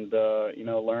knowledge and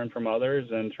learn from others,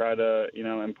 and try to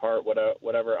impart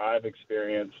whatever I've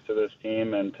experienced to this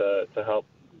team, and to help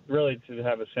really to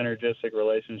have a synergistic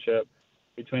relationship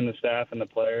between the staff and the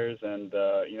players, and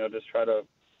just try to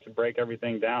break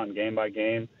everything down game by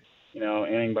game,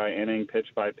 inning by inning, pitch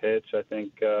by pitch. I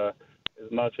think as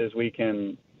much as we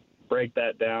can break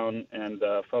that down and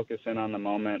focus in on the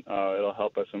moment, it'll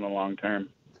help us in the long term.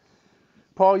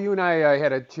 Paul, you and I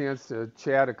had a chance to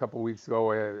chat a couple weeks ago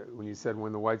when you said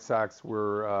when the White Sox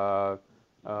were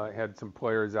had some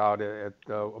players out at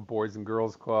a Boys and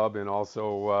Girls Club, and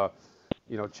also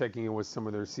checking in with some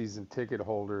of their season ticket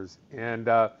holders. And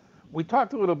we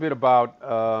talked a little bit about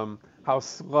how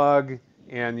slug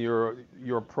and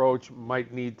your approach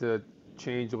might need to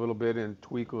change a little bit and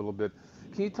tweak a little bit.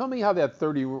 Can you tell me how that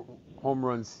 30 home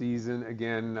run season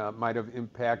again might have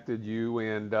impacted you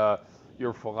and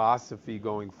your philosophy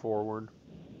going forward?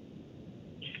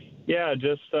 Yeah,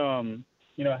 just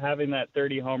having that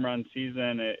 30 home run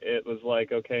season, it was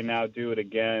like, okay, now do it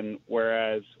again.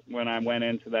 Whereas when I went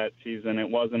into that season, it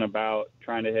wasn't about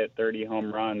trying to hit 30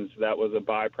 home runs. That was a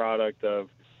byproduct of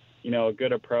a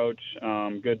good approach,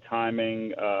 good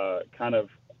timing,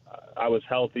 I was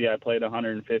healthy. I played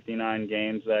 159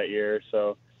 games that year,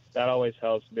 so that always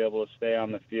helps to be able to stay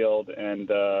on the field and,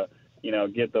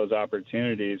 get those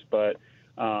opportunities. But,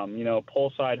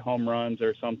 pull side home runs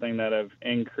are something that have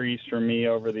increased for me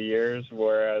over the years,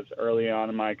 whereas early on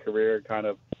in my career, kind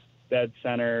of dead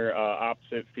center,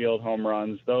 opposite field home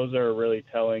runs, those are really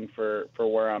telling for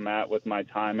where I'm at with my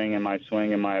timing and my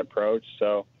swing and my approach.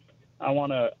 So I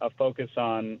want to focus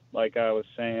on, like I was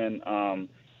saying,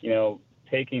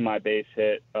 taking my base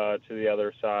hit to the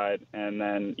other side, and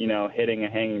then, hitting a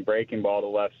hanging breaking ball to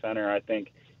left center. I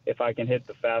think if I can hit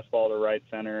the fastball to right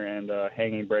center and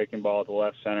hanging breaking ball to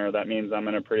left center, that means I'm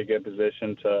in a pretty good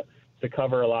position to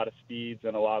cover a lot of speeds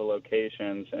and a lot of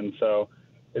locations. And so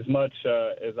as much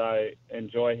as I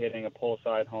enjoy hitting a pull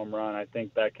side home run, I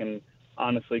think that can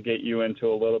honestly get you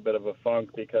into a little bit of a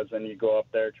funk, because then you go up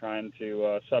there trying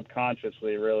to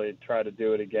subconsciously really try to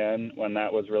do it again, when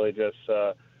that was really just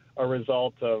a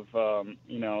result of,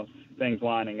 things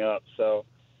lining up. So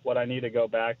what I need to go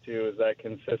back to is that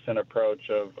consistent approach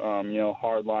of,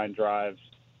 hard line drives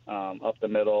up the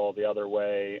middle, the other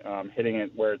way, hitting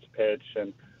it where it's pitched.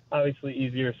 And obviously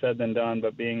easier said than done,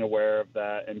 but being aware of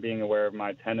that and being aware of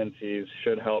my tendencies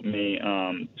should help me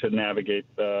to navigate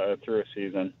through a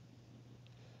season.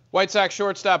 White Sox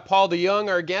shortstop Paul DeJong,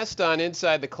 our guest on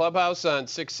Inside the Clubhouse on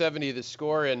 670 The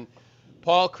Score. And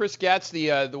Paul, Chris Getz,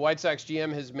 the White Sox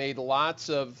GM, has made lots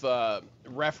of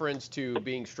reference to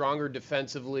being stronger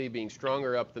defensively, being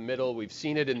stronger up the middle. We've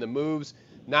seen it in the moves,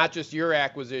 not just your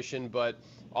acquisition, but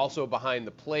also behind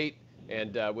the plate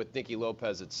and with Nicky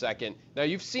Lopez at second. Now,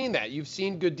 you've seen that. You've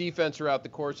seen good defense throughout the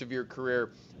course of your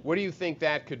career. What do you think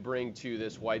that could bring to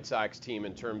this White Sox team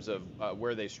in terms of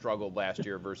where they struggled last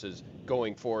year versus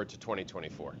going forward to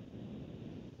 2024?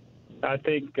 I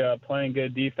think playing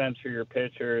good defense for your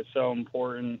pitcher is so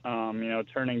important.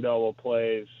 Turning double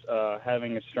plays,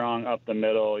 having a strong up the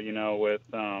middle, with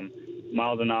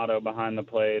Maldonado behind the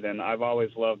plate. And I've always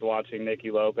loved watching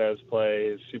Nicky Lopez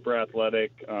play. He's super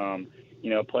athletic,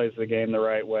 plays the game the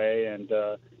right way. And,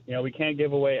 we can't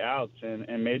give away outs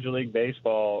in Major League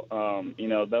Baseball.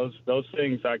 Those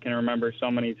things I can remember so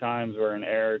many times where an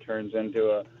error turns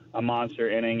into a monster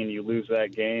inning and you lose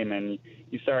that game, and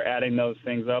you start adding those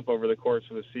things up over the course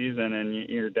of a season, and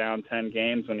you're down 10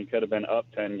 games when you could have been up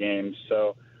 10 games.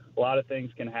 So a lot of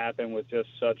things can happen with just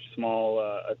such small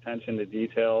attention to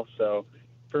detail. So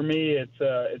for me, it's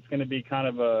going to be kind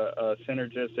of a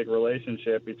synergistic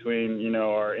relationship between,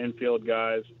 our infield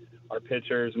guys, our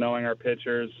pitchers, knowing our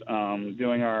pitchers,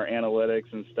 doing our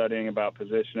analytics and studying about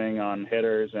positioning on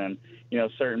hitters, and,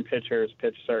 certain pitchers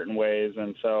pitch certain ways.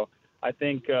 And so I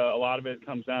think a lot of it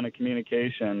comes down to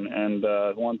communication. And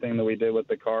one thing that we did with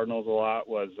the Cardinals a lot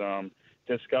was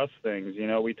discuss things.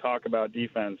 We talk about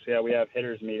defense. Yeah, we have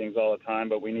hitters meetings all the time,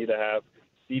 but we need to have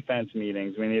defense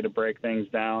meetings. We need to break things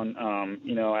down.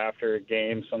 After a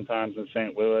game, sometimes in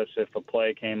St. Louis, if a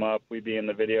play came up, we'd be in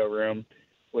the video room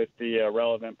with the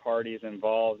relevant parties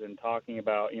involved and talking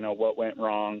about, what went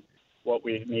wrong, what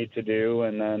we need to do.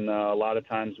 And then a lot of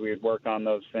times we'd work on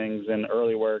those things in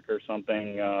early work or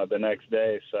something the next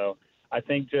day. So I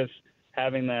think just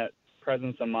having that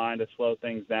presence of mind to slow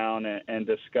things down and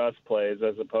discuss plays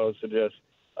as opposed to just,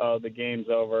 oh, the game's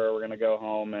over, we're going to go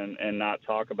home and not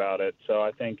talk about it. So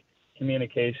I think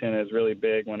communication is really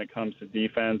big when it comes to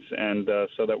defense, and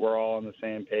so that we're all on the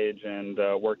same page and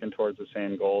working towards the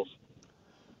same goals.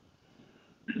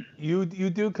 You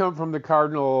do come from the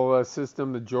Cardinal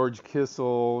system, the George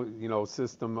Kissel,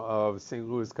 system of St.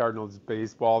 Louis Cardinals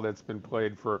baseball that's been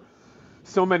played for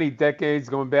so many decades,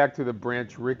 going back to the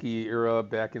Branch Rickey era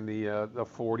back in the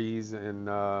 40s and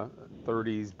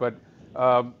 30s. But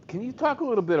can you talk a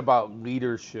little bit about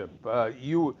leadership?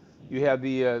 You had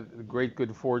the great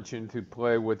good fortune to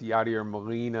play with Yadier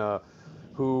Molina,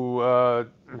 who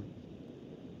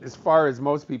as far as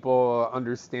most people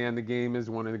understand the game,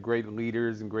 is one of the great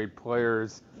leaders and great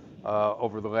players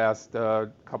over the last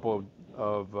couple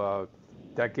of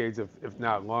decades, if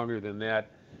not longer than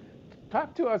that.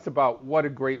 Talk to us about what a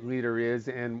great leader is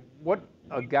and what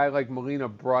a guy like Molina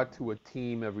brought to a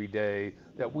team every day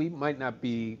that we might not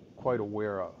be quite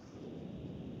aware of.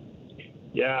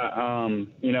 Yeah,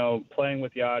 playing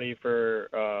with Yachty for,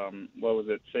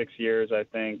 6 years, I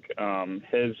think,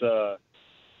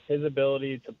 his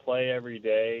ability to play every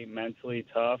day, mentally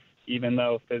tough, even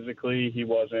though physically he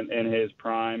wasn't in his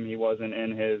prime, he wasn't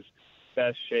in his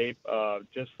best shape,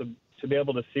 just to be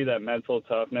able to see that mental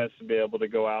toughness, to be able to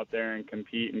go out there and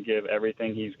compete and give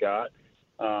everything he's got,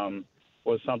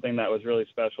 was something that was really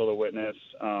special to witness.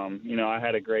 I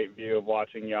had a great view of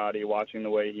watching Yachty, watching the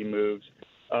way he moves,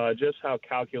 just how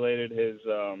calculated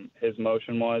his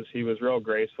motion was. He was real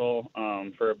graceful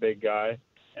for a big guy,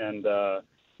 and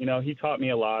he taught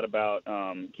me a lot about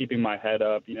keeping my head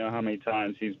up. How many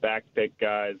times he's backpicked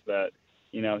guys that,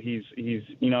 he's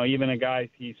even a guy,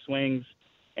 he swings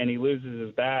and he loses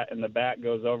his bat and the bat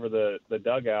goes over the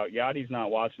dugout. Yachty's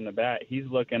not watching the bat. He's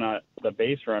looking at the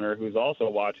base runner who's also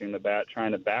watching the bat,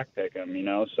 trying to backpick him,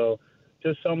 So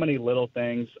just so many little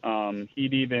things.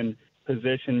 He'd even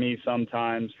position me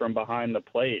sometimes from behind the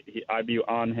plate. I'd be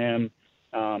on him.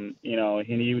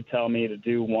 He would tell me to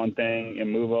do one thing and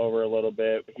move over a little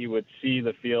bit. He would see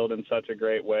the field in such a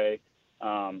great way.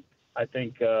 I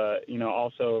think,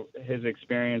 also his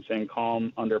experience and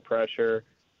calm under pressure.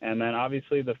 And then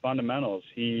obviously the fundamentals.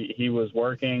 He was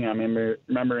working. I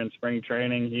remember in spring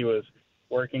training, he was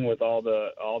working with all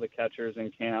the catchers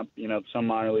in camp, some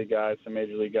minor league guys, some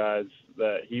major league guys,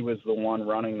 that he was the one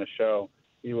running the show.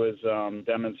 He was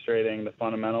demonstrating the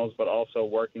fundamentals, but also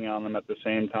working on them at the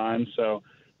same time. So,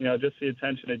 just the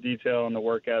attention to detail and the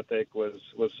work ethic was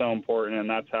so important, and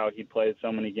that's how he played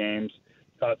so many games,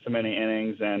 caught so many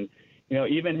innings, and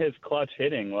even his clutch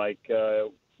hitting. Like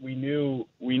we knew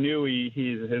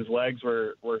his legs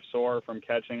were sore from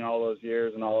catching all those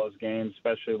years and all those games,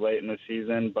 especially late in the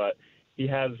season. But he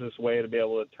has this way to be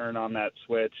able to turn on that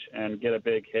switch and get a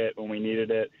big hit when we needed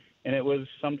it. And it was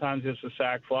sometimes just a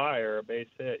sac fly or a base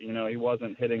hit. He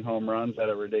wasn't hitting home runs at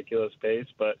a ridiculous pace,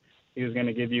 but he was going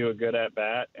to give you a good at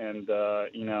bat, and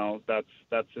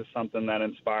that's just something that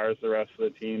inspires the rest of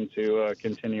the team to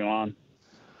continue on.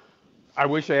 I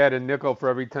wish I had a nickel for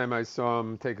every time I saw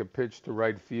him take a pitch to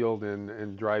right field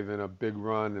and drive in a big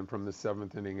run, and from the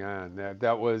 7th inning on.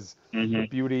 That was the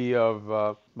beauty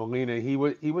of Molina. He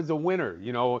was a winner.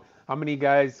 How many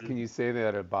guys can you say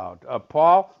that about?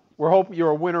 Paul, we're hoping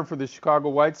you're a winner for the Chicago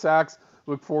White Sox.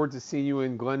 Look forward to seeing you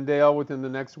in Glendale within the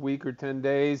next week or 10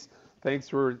 days. Thanks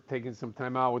for taking some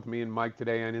time out with me and Mike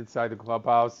today on Inside the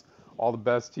Clubhouse. All the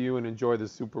best to you, and enjoy the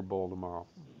Super Bowl tomorrow.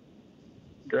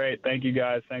 Great. Thank you,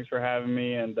 guys. Thanks for having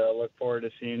me, and look forward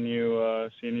to seeing you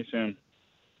soon.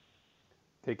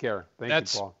 Take care. Thank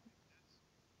you, Paul.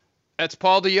 That's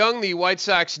Paul DeJong, the White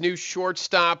Sox new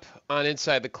shortstop on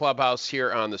Inside the Clubhouse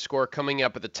here on The Score. Coming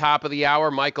up at the top of the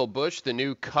hour, Michael Busch, the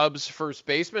new Cubs first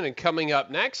baseman. And coming up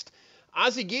next,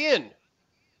 Ozzie Guillen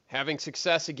having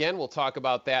success again. We'll talk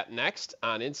about that next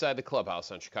on Inside the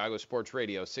Clubhouse on Chicago Sports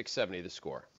Radio 670 The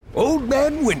Score. Old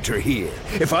Man Winter here.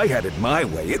 If I had it my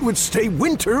way, it would stay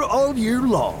winter all year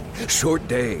long. Short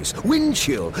days, wind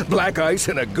chill, black ice,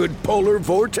 and a good polar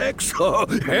vortex. Oh,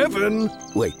 heaven.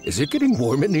 Wait, is it getting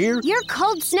warm in here? Your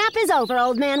cold snap is over,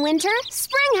 Old Man Winter.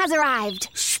 Spring has arrived.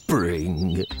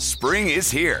 Spring. Spring is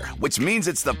here, which means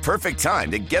it's the perfect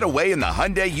time to get away in the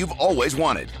Hyundai you've always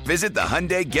wanted. Visit the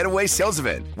Hyundai Getaway Sales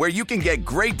Event, where you can get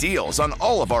great deals on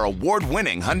all of our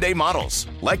award-winning Hyundai models,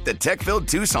 like the tech-filled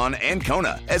Tucson and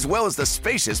Kona, as well as the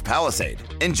spacious Palisade.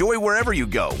 Enjoy wherever you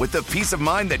go with the peace of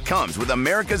mind that comes with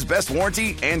America's best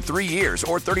warranty and 3 years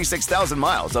or 36,000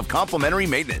 miles of complimentary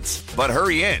maintenance. But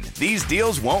hurry in, these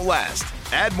deals won't last.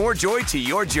 Add more joy to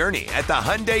your journey at the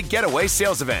Hyundai Getaway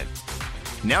Sales Event.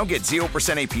 Now get 0%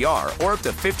 APR or up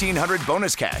to $1,500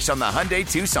 bonus cash on the Hyundai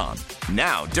Tucson.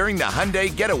 Now, during the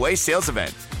Hyundai Getaway Sales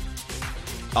Event.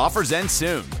 Offers end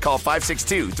soon. Call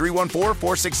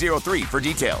 562-314-4603 for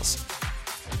details.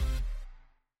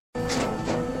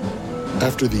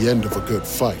 After the end of a good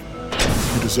fight,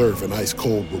 you deserve an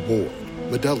ice-cold reward.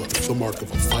 Modelo, the mark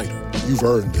of a fighter. You've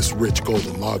earned this rich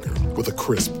golden lager with a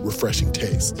crisp, refreshing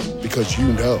taste. Because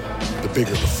you know, the bigger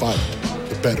the fight,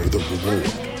 the better the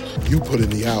reward. You put in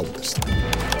the hours,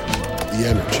 the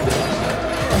energy,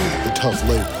 the tough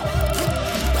labor.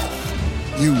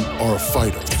 You are a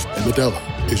fighter, and Modelo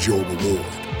is your reward.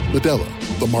 Modelo,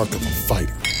 the mark of a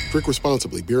fighter. Drink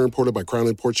responsibly. Beer imported by Crown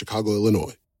Imports, Chicago,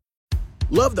 Illinois.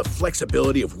 Love the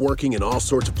flexibility of working in all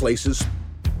sorts of places?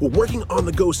 Well, working on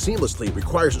the go seamlessly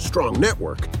requires a strong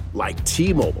network like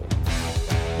T-Mobile.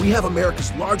 We have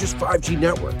America's largest 5G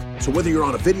network, so whether you're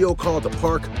on a video call at the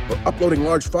park or uploading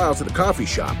large files at a coffee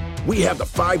shop, we have the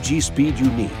 5G speed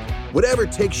you need. Whatever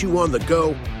takes you on the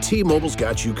go, T-Mobile's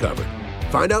got you covered.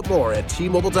 Find out more at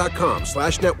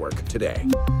T-Mobile.com/network today.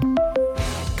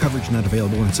 Coverage not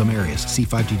available in some areas. See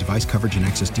 5G device coverage and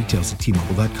access details at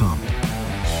T-Mobile.com.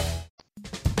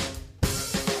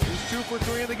 He's 2 for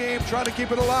 3 in the game, trying to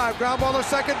keep it alive. Ground ball to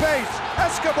second base.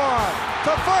 Escobar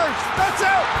to first. That's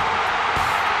out.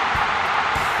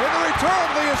 In the return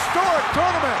of the historic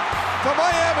tournament to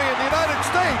Miami in the United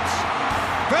States,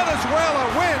 Venezuela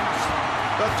wins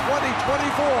the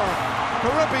 2024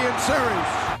 Caribbean Series.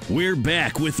 We're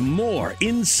back with more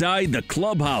Inside the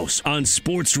Clubhouse on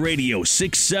Sports Radio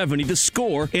 670 The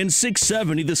Score and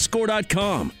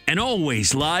 670thescore.com. And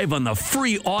always live on the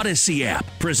free Odyssey app,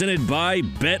 presented by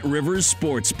Bet Rivers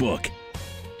Sportsbook.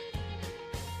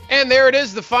 And there it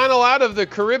is, the final out of the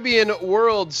Caribbean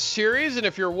World Series. And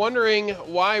if you're wondering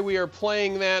why we are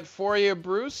playing that for you,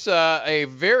 Bruce, a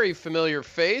very familiar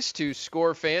face to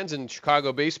Score fans and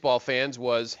Chicago baseball fans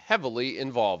was heavily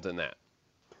involved in that.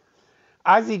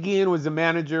 Ozzie Guillen was the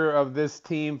manager of this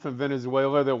team from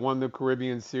Venezuela that won the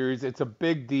Caribbean Series. It's a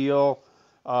big deal.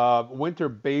 Winter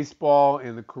baseball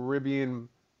and the Caribbean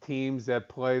teams that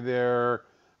play there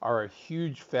are a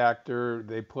huge factor.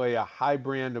 They play a high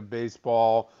brand of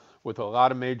baseball with a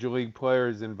lot of major league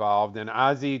players involved. And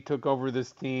Ozzie took over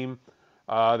this team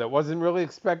that wasn't really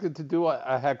expected to do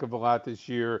a heck of a lot this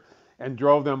year and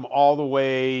drove them all the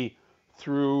way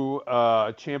through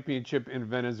a championship in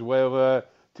Venezuela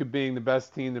to being the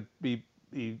best team to be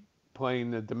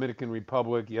playing the Dominican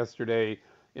Republic yesterday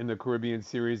in the Caribbean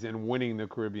Series and winning the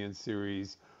Caribbean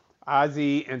Series.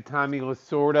 Ozzie and Tommy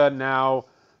Lasorda now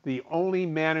the only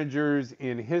managers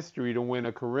in history to win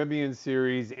a Caribbean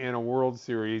Series and a World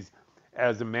Series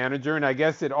as a manager. And I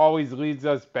guess it always leads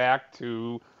us back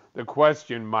to the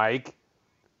question, Mike,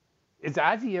 is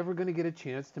Ozzie ever going to get a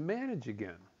chance to manage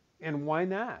again? And why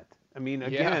not? I mean,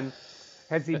 again,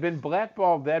 has he been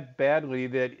blackballed that badly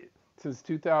that since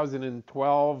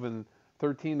 2012 and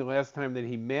 13, the last time that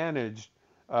he managed,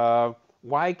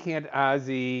 why can't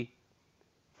Ozzie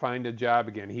find a job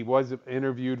again. He was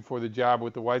interviewed for the job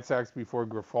with the White Sox before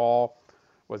Grifol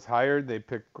was hired. They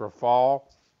picked Grifol.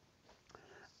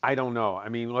 I don't know. I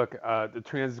mean, look, the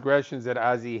transgressions that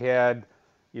Ozzie had,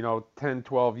 10,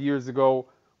 12 years ago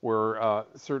were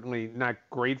certainly not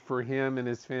great for him and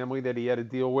his family that he had to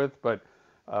deal with. But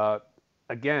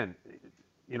again,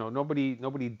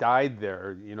 nobody died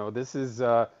there. This is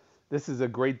a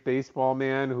great baseball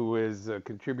man who has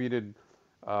contributed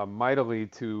mightily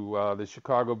to the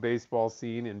Chicago baseball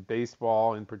scene and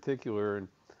baseball in particular. And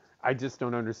I just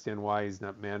don't understand why he's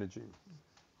not managing.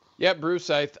 Yeah, Bruce,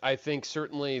 I think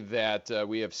certainly that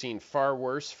we have seen far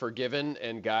worse forgiven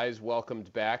and guys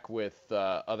welcomed back with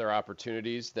other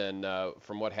opportunities than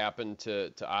from what happened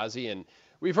to Ozzie. And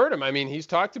we've heard him. I mean, he's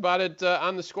talked about it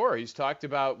on The Score. He's talked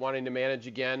about wanting to manage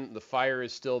again. The fire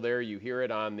is still there. You hear it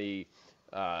on the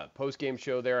post-game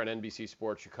show there on NBC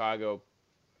Sports Chicago.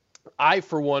 I,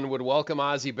 for one, would welcome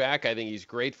Ozzie back. I think he's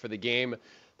great for the game.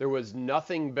 There was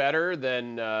nothing better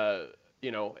than,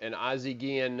 an Ozzie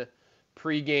Guillen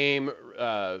pregame,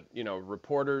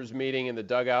 reporters meeting in the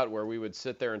dugout where we would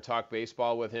sit there and talk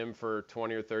baseball with him for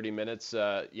 20 or 30 minutes,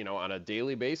 on a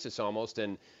daily basis almost.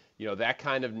 And, that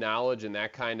kind of knowledge and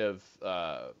that kind of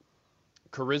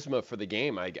charisma for the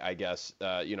game, I guess,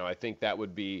 I think that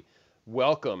would be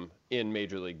welcome in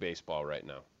Major League Baseball right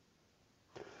now.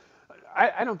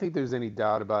 I don't think there's any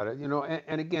doubt about it,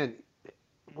 and again,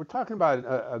 we're talking about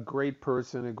a great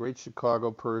person, a great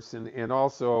Chicago person, and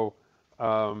also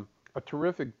a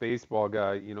terrific baseball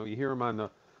guy. You hear him on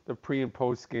the pre and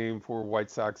post game for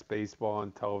White Sox baseball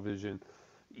on television.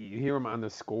 You hear him on The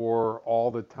Score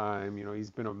all the time. He's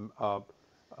been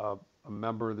a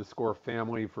member of The Score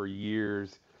family for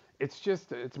years.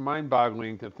 It's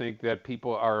mind-boggling to think that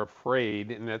people are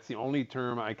afraid, and that's the only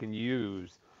term I can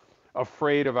use,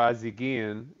 afraid of Ozzie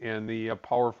Guillen and the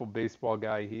powerful baseball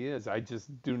guy he is. I just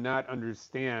do not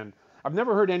understand. I've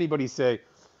never heard anybody say,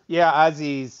 yeah,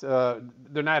 Ozzie's,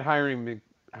 they're not hiring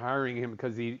him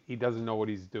because he doesn't know what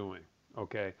he's doing,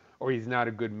 okay? Or he's not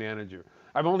a good manager.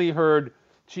 I've only heard,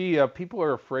 people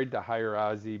are afraid to hire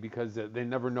Ozzie because they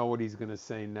never know what he's going to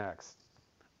say next.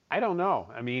 I don't know.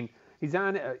 I mean, he's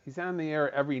on the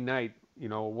air every night,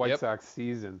 White Sox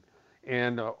season.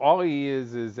 And all he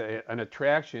is an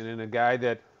attraction and a guy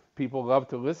that people love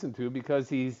to listen to because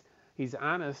he's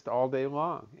honest all day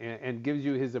long and gives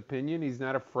you his opinion. He's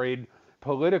not afraid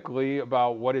politically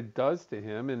about what it does to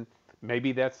him, and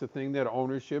maybe that's the thing that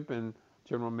ownership and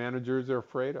general managers are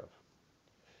afraid of.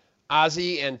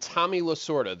 Ozzie and Tommy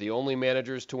Lasorda, the only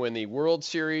managers to win the World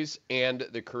Series and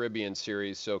the Caribbean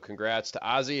Series. So congrats to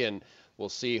Ozzie, and we'll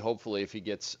see hopefully if he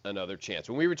gets another chance.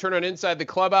 When we return on Inside the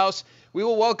Clubhouse, we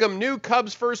will welcome new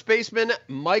Cubs first baseman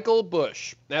Michael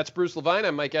Busch. That's Bruce Levine.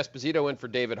 I'm Mike Esposito in for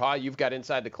David Haugh. You've got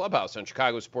Inside the Clubhouse on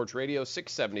Chicago Sports Radio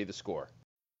 670 The Score.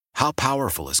 How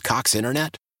powerful is Cox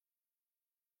Internet?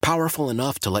 Powerful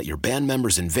enough to let your band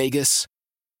members in Vegas,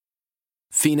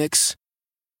 Phoenix,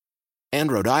 and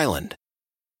Rhode Island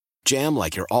jam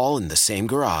like you're all in the same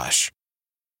garage.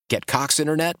 Get Cox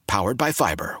Internet powered by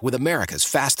fiber with America's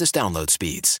fastest download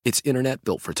speeds. It's internet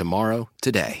built for tomorrow,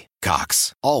 today.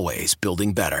 Cox, always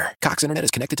building better. Cox Internet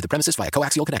is connected to the premises via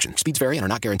coaxial connection. Speeds vary and are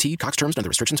not guaranteed. Cox terms and other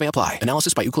restrictions may apply.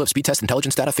 Analysis by Ookla Speed Test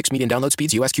Intelligence Data. Fixed median download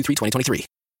speeds. US Q3 2023.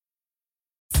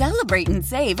 Celebrate and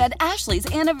save at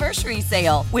Ashley's Anniversary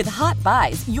Sale. With Hot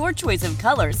Buys, your choice of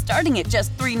colors starting at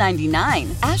just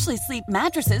 $3.99. Ashley Sleep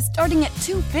mattresses starting at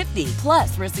 $2.50.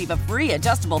 Plus, receive a free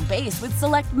adjustable base with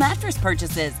select mattress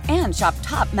purchases. And shop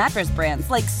top mattress brands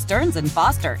like Stearns &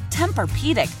 Foster,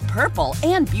 Tempur-Pedic, Purple,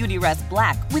 and Beautyrest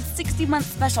Black with 60-month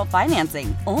special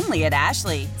financing. Only at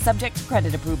Ashley. Subject to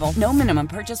credit approval. No minimum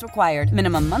purchase required.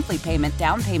 Minimum monthly payment,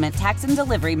 down payment, tax, and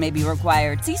delivery may be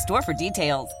required. See store for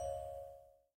details.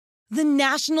 The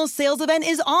national sales event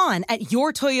is on at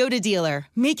your Toyota dealer,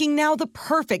 making now the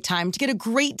perfect time to get a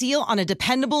great deal on a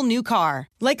dependable new car.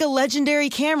 Like a legendary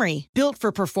Camry, built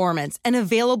for performance and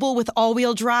available with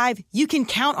all-wheel drive, you can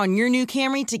count on your new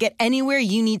Camry to get anywhere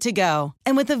you need to go.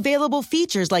 And with available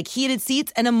features like heated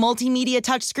seats and a multimedia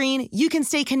touchscreen, you can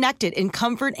stay connected in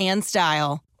comfort and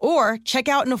style. Or check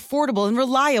out an affordable and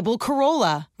reliable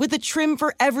Corolla with a trim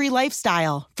for every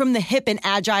lifestyle. From the hip and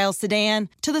agile sedan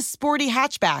to the sporty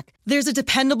hatchback, there's a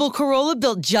dependable Corolla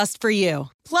built just for you.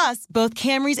 Plus, both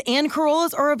Camrys and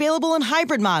Corollas are available in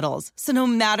hybrid models, so no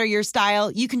matter your style,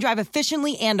 you can drive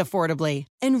efficiently and affordably.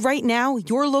 And right now,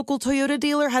 your local Toyota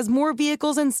dealer has more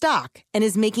vehicles in stock and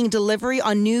is making delivery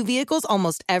on new vehicles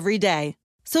almost every day.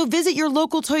 So visit your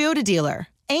local Toyota dealer.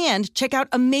 And check out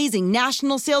amazing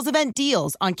national sales event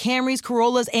deals on Camrys,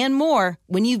 Corollas, and more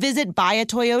when you visit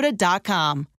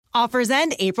buyatoyota.com. Offers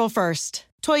end April 1st.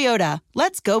 Toyota,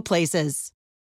 let's go places.